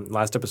about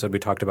last episode. We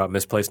talked about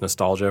misplaced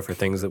nostalgia for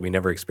things that we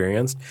never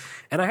experienced.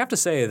 And I have to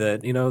say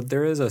that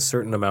there is a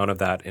certain amount of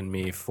that in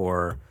me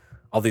for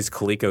all these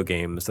Coleco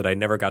games that I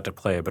never got to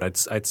play, but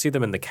I'd see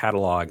them in the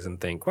catalogs and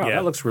think, wow,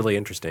 that looks really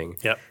interesting.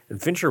 Yep.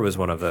 And Venture was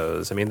one of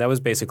those. I mean, that was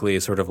basically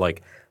sort of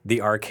like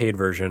the arcade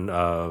version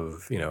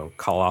of,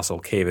 Colossal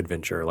Cave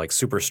Adventure, like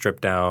super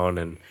stripped down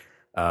and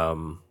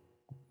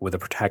with a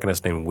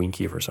protagonist named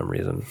Winky for some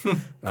reason.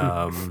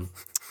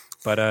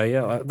 But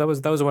that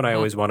was one I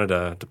always wanted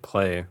to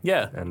play.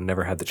 Yeah. And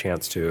never had the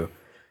chance to.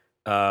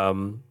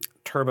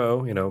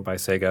 Turbo, by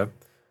Sega.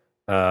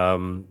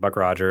 Buck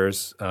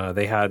Rogers,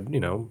 they had,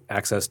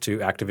 access to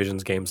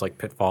Activision's games like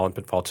Pitfall and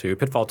Pitfall 2.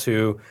 Pitfall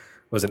 2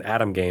 was an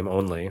ADAM game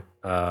only.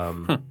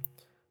 But,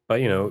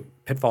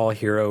 Pitfall,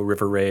 Hero,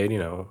 River Raid,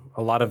 a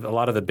lot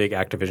of the big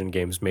Activision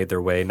games made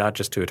their way not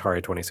just to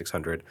Atari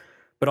 2600,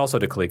 but also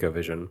to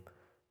ColecoVision.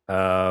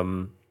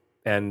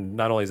 And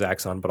not only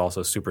Zaxxon, but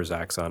also Super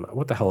Zaxxon.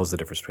 What the hell is the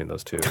difference between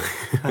those two?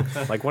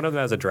 Like one of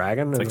them has a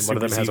dragon and like one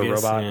of them has a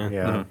robot.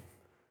 Yeah. Mm-hmm.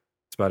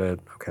 It's about it.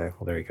 Okay,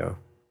 well, there you go.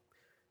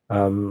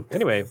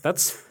 Anyway,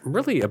 that's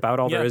really about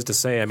all there is to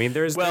say. I mean,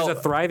 there's a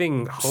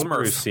thriving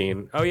homebrew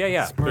scene. Oh,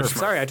 yeah.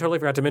 Sorry, I totally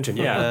forgot to mention.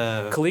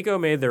 Yeah. Coleco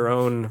made their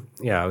own.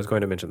 Yeah, I was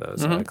going to mention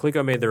those.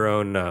 Coleco made their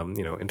own,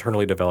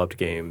 internally developed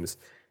games,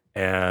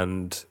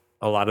 and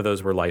a lot of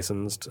those were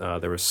licensed.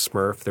 There was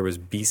Smurf. There was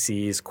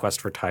BC's Quest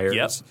for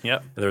Tires.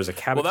 Yep. And there was a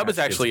Cabbage Well, that was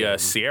Patch actually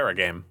Kids a game. Sierra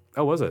game.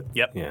 Oh, was it?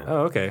 Yep. Yeah.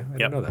 Oh, okay. I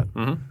didn't know that.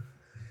 Mm-hmm.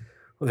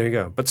 Well, there you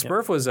go. But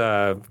Smurf was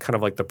kind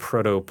of like the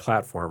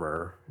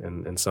proto-platformer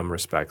in some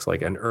respects,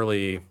 like an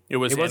early. It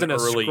wasn't a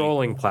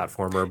scrolling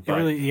plattormer,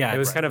 but it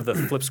was kind of the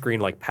flip screen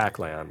like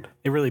Pac-Land.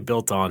 It really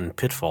built on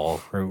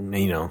Pitfall, or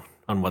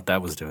on what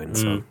that was doing.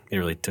 So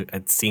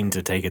it seemed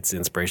to take its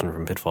inspiration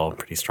from Pitfall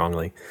pretty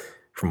strongly,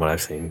 from what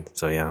I've seen.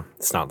 So yeah,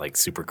 it's not like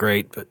super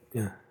great, but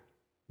yeah,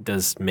 it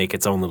does make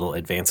its own little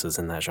advances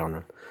in that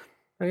genre.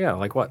 Oh yeah,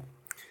 like what?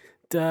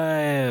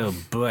 Oh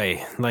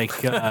boy, like.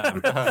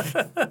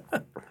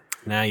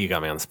 Now you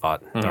got me on the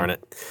spot. Darn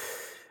it.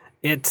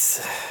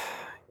 It's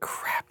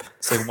crap.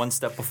 It's like one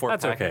step before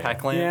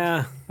Pac-Land.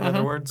 Yeah. In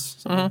other words.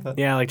 Something like that.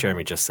 Yeah, like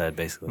Jeremy just said,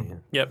 basically. Yeah.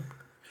 Yep. And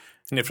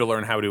you have to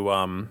learn how to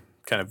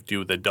kind of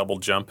do the double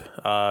jump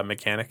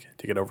mechanic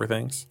to get over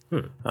things.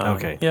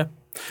 Okay. Yeah.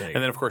 And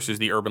then, of course, there's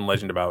the urban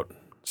legend about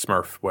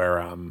Smurf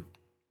where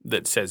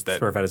that says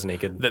that Smurfette is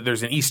naked. That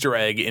there's an Easter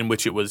egg in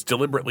which it was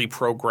deliberately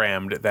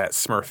programmed that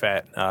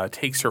Smurfette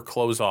takes her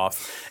clothes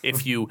off.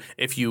 If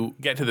you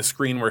get to the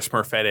screen where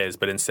Smurfette is,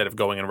 but instead of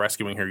going and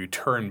rescuing her, you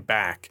turn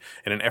back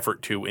in an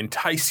effort to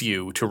entice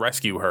you to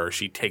rescue her,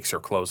 she takes her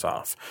clothes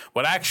off.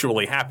 What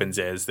actually happens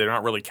is they're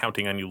not really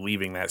counting on you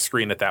leaving that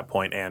screen at that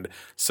point, and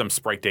some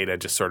sprite data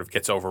just sort of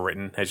gets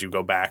overwritten as you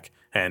go back,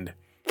 and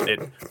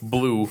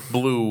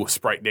blue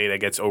sprite data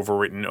gets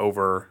overwritten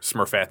over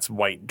Smurfette's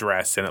white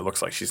dress, and it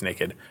looks like she's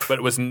naked. But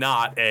it was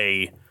not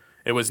a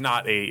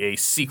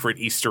secret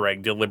Easter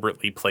egg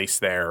deliberately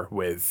placed there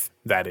with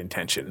that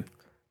intention.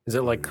 Is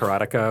it like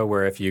Karateka,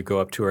 where if you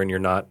go up to her and you're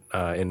not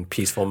in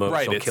peaceful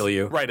mode, she'll kill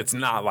you? Right, it's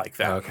not like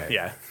that. Okay.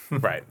 Yeah,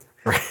 right.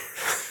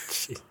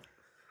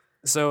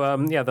 So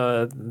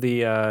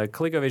the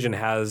ColecoVision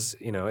has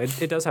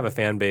it does have a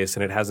fan base,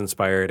 and it has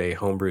inspired a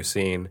homebrew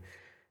scene.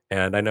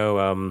 And I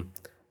know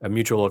a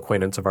mutual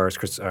acquaintance of ours,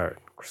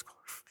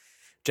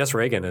 Jess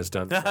Reagan, has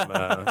done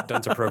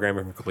some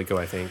programming for Coleco,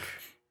 I think.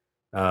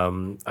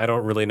 I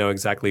don't really know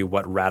exactly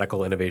what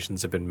radical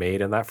innovations have been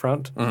made in that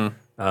front.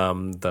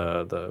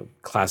 The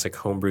classic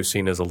homebrew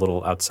scene is a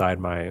little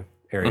outside my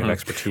area of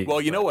expertise. Well,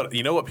 you know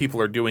what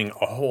people are doing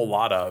a whole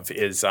lot of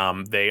is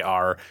they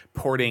are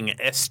porting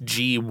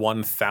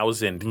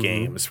SG-1000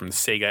 games from the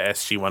Sega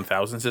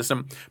SG-1000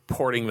 system,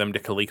 porting them to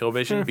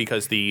ColecoVision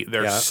because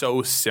they're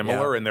so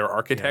similar in their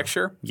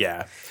architecture.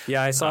 Yeah.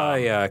 Yeah, I saw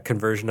a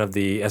conversion of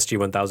the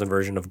SG-1000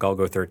 version of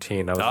Golgo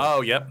 13. I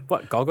was yep.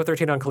 What, Golgo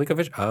 13 on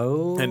ColecoVision?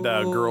 Oh. And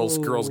Girls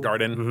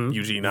Garden,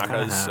 Yuji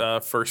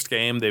Naka's first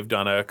game. They've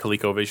done a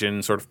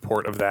ColecoVision sort of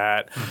port of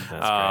that.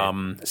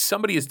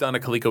 Somebody has done a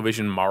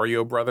ColecoVision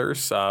Mario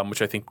Brothers,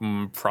 which I think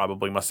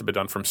probably must have been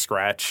done from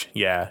scratch.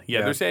 Yeah.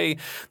 There's a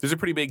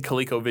pretty big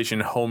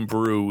ColecoVision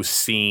homebrew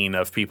scene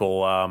of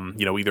people,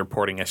 either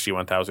porting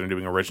SG-1000 and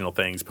doing original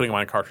things, putting them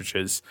on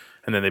cartridges,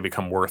 and then they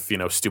become worth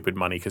stupid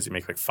money because you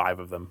make like 5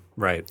 of them.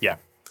 Right. Yeah.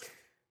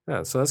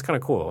 Yeah. So that's kind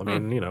of cool. I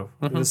mean,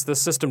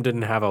 this system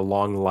didn't have a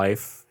long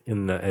life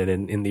in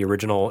the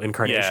original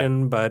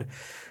incarnation, but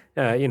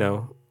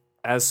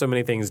as so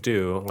many things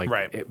do,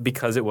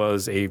 because it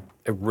was a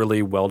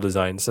really well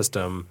designed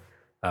system.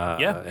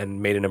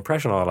 and made an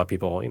impression on a lot of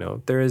people.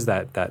 There is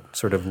that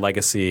sort of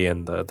legacy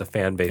and the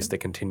fan base that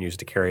continues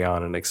to carry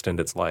on and extend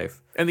its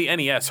life. And the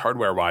NES,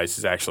 hardware-wise,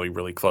 is actually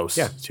really close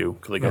to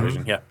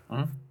ColecoVision. Yeah.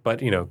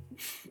 But,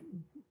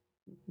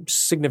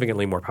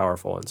 significantly more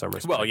powerful in some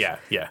respects. Well, yeah.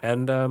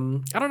 And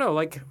I don't know,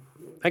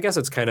 I guess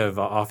it's kind of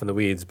off in the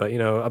weeds, but,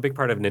 a big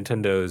part of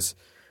Nintendo's,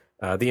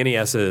 the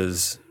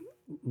NES's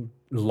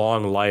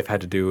long life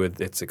had to do with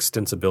its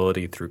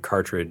extensibility through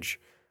cartridge,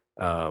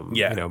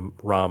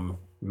 ROM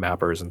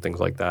mappers and things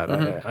like that.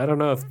 I don't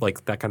know if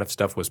that kind of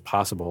stuff was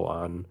possible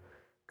on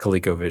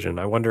ColecoVision.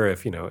 I wonder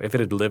if if it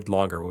had lived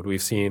longer, would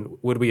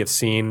we have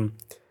seen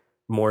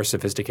more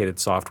sophisticated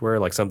software,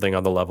 like something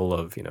on the level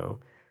of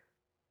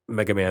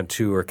Mega Man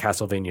 2 or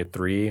Castlevania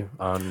 3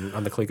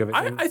 on the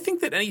ColecoVision? I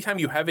think that anytime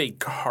you have a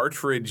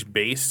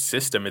cartridge-based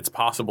system, it's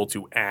possible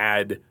to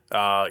add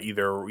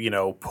either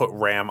put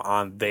RAM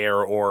on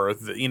there or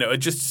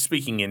just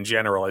speaking in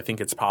general, I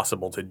think it's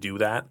possible to do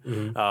that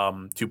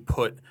to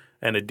put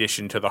an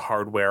addition to the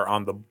hardware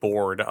on the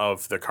board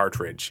of the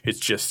cartridge. It's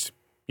just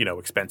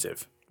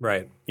expensive.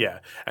 Right. Yeah,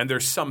 and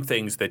there's some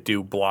things that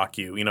do block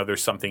you.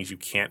 There's some things you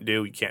can't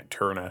do. You can't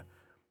turn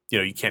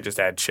you can't just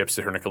add chips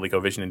to turn a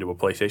ColecoVision into a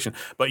PlayStation,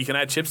 but you can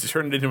add chips to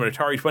turn it into an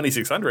Atari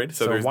 2600.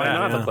 So there's why that.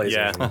 not the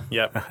PlayStation?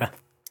 Yeah. Yep.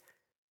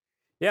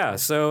 Yeah.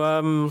 So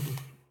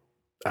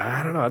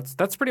I don't know.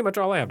 That's pretty much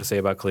all I have to say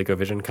about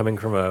ColecoVision, coming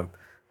from a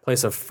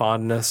place of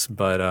fondness,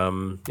 but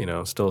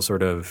still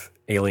sort of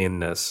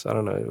alienness. I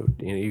don't know.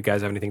 You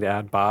guys have anything to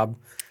add, Bob?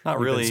 Not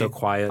You've really. been so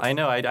quiet. I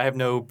know. I have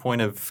no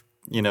point of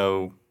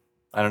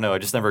I don't know. I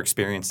just never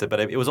experienced it, but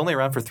it was only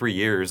around for 3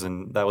 years,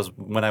 and that was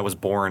when I was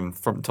born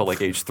until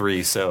age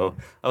 3. So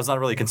I was not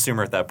really a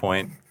consumer at that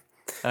point.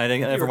 And I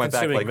never went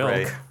back like milk.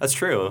 Ray. That's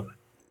true.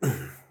 I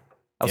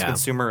was a Yeah.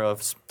 consumer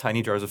of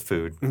tiny jars of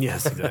food,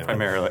 Yes, exactly.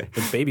 primarily.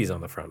 With babies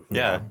on the front.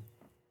 Yeah.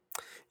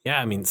 Yeah,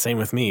 I mean, same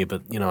with me.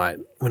 But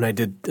when I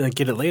did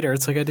get it later,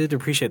 it's like I did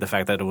appreciate the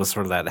fact that it was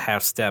sort of that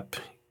half step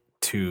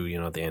to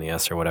the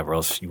NES or whatever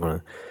else you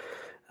want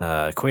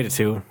to equate it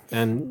to.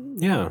 And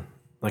yeah,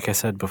 like I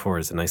said before,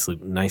 it's a nice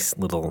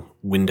little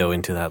window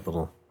into that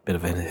little bit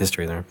of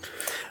history there.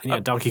 And yeah,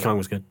 Donkey Kong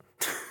was good.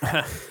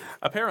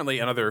 Apparently,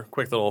 another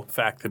quick little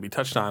fact to be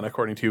touched on,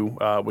 according to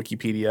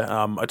Wikipedia,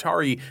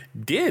 Atari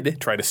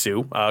did try to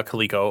sue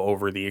Coleco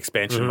over the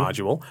expansion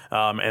module,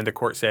 and the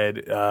court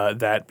said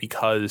that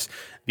because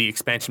the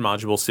expansion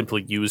module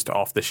simply used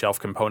off-the-shelf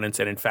components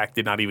and, in fact,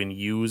 did not even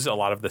use a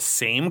lot of the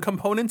same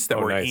components that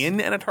were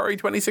in an Atari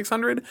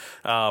 2600,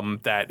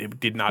 that it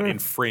did not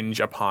infringe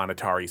upon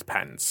Atari's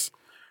patents.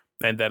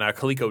 And then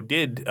Coleco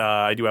did,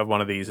 I do have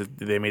one of these,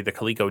 they made the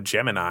Coleco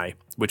Gemini,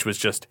 which was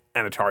just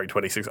an Atari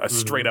 26, a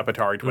straight-up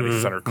Atari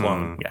 2600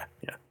 clone.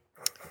 Yeah.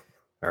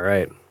 All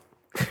right.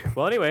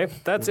 Well, anyway,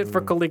 that's it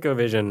for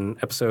ColecoVision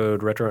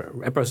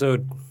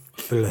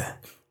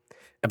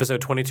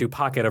episode 22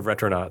 Pocket of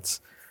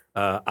Retronauts.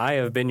 I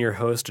have been your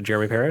host,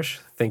 Jeremy Parrish.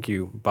 Thank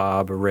you,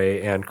 Bob,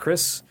 Ray, and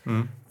Chris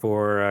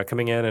for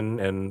coming in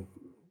and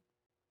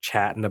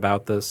chatting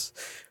about this.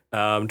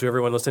 To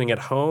everyone listening at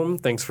home,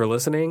 thanks for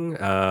listening.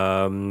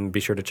 Be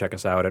sure to check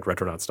us out at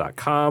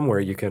retronauts.com, where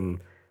you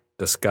can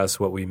discuss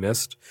what we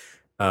missed.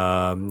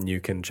 You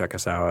can check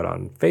us out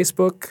on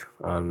Facebook,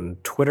 on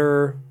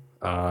Twitter,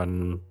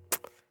 on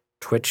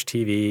Twitch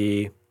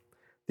TV,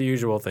 the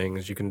usual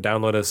things. You can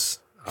download us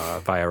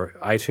via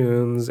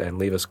iTunes and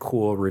leave us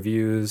cool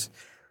reviews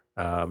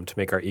to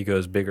make our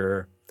egos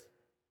bigger.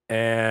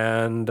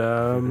 And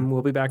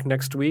we'll be back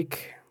next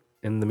week.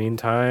 In the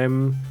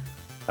meantime,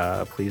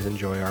 please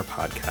enjoy our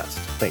podcast.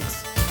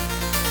 Thanks.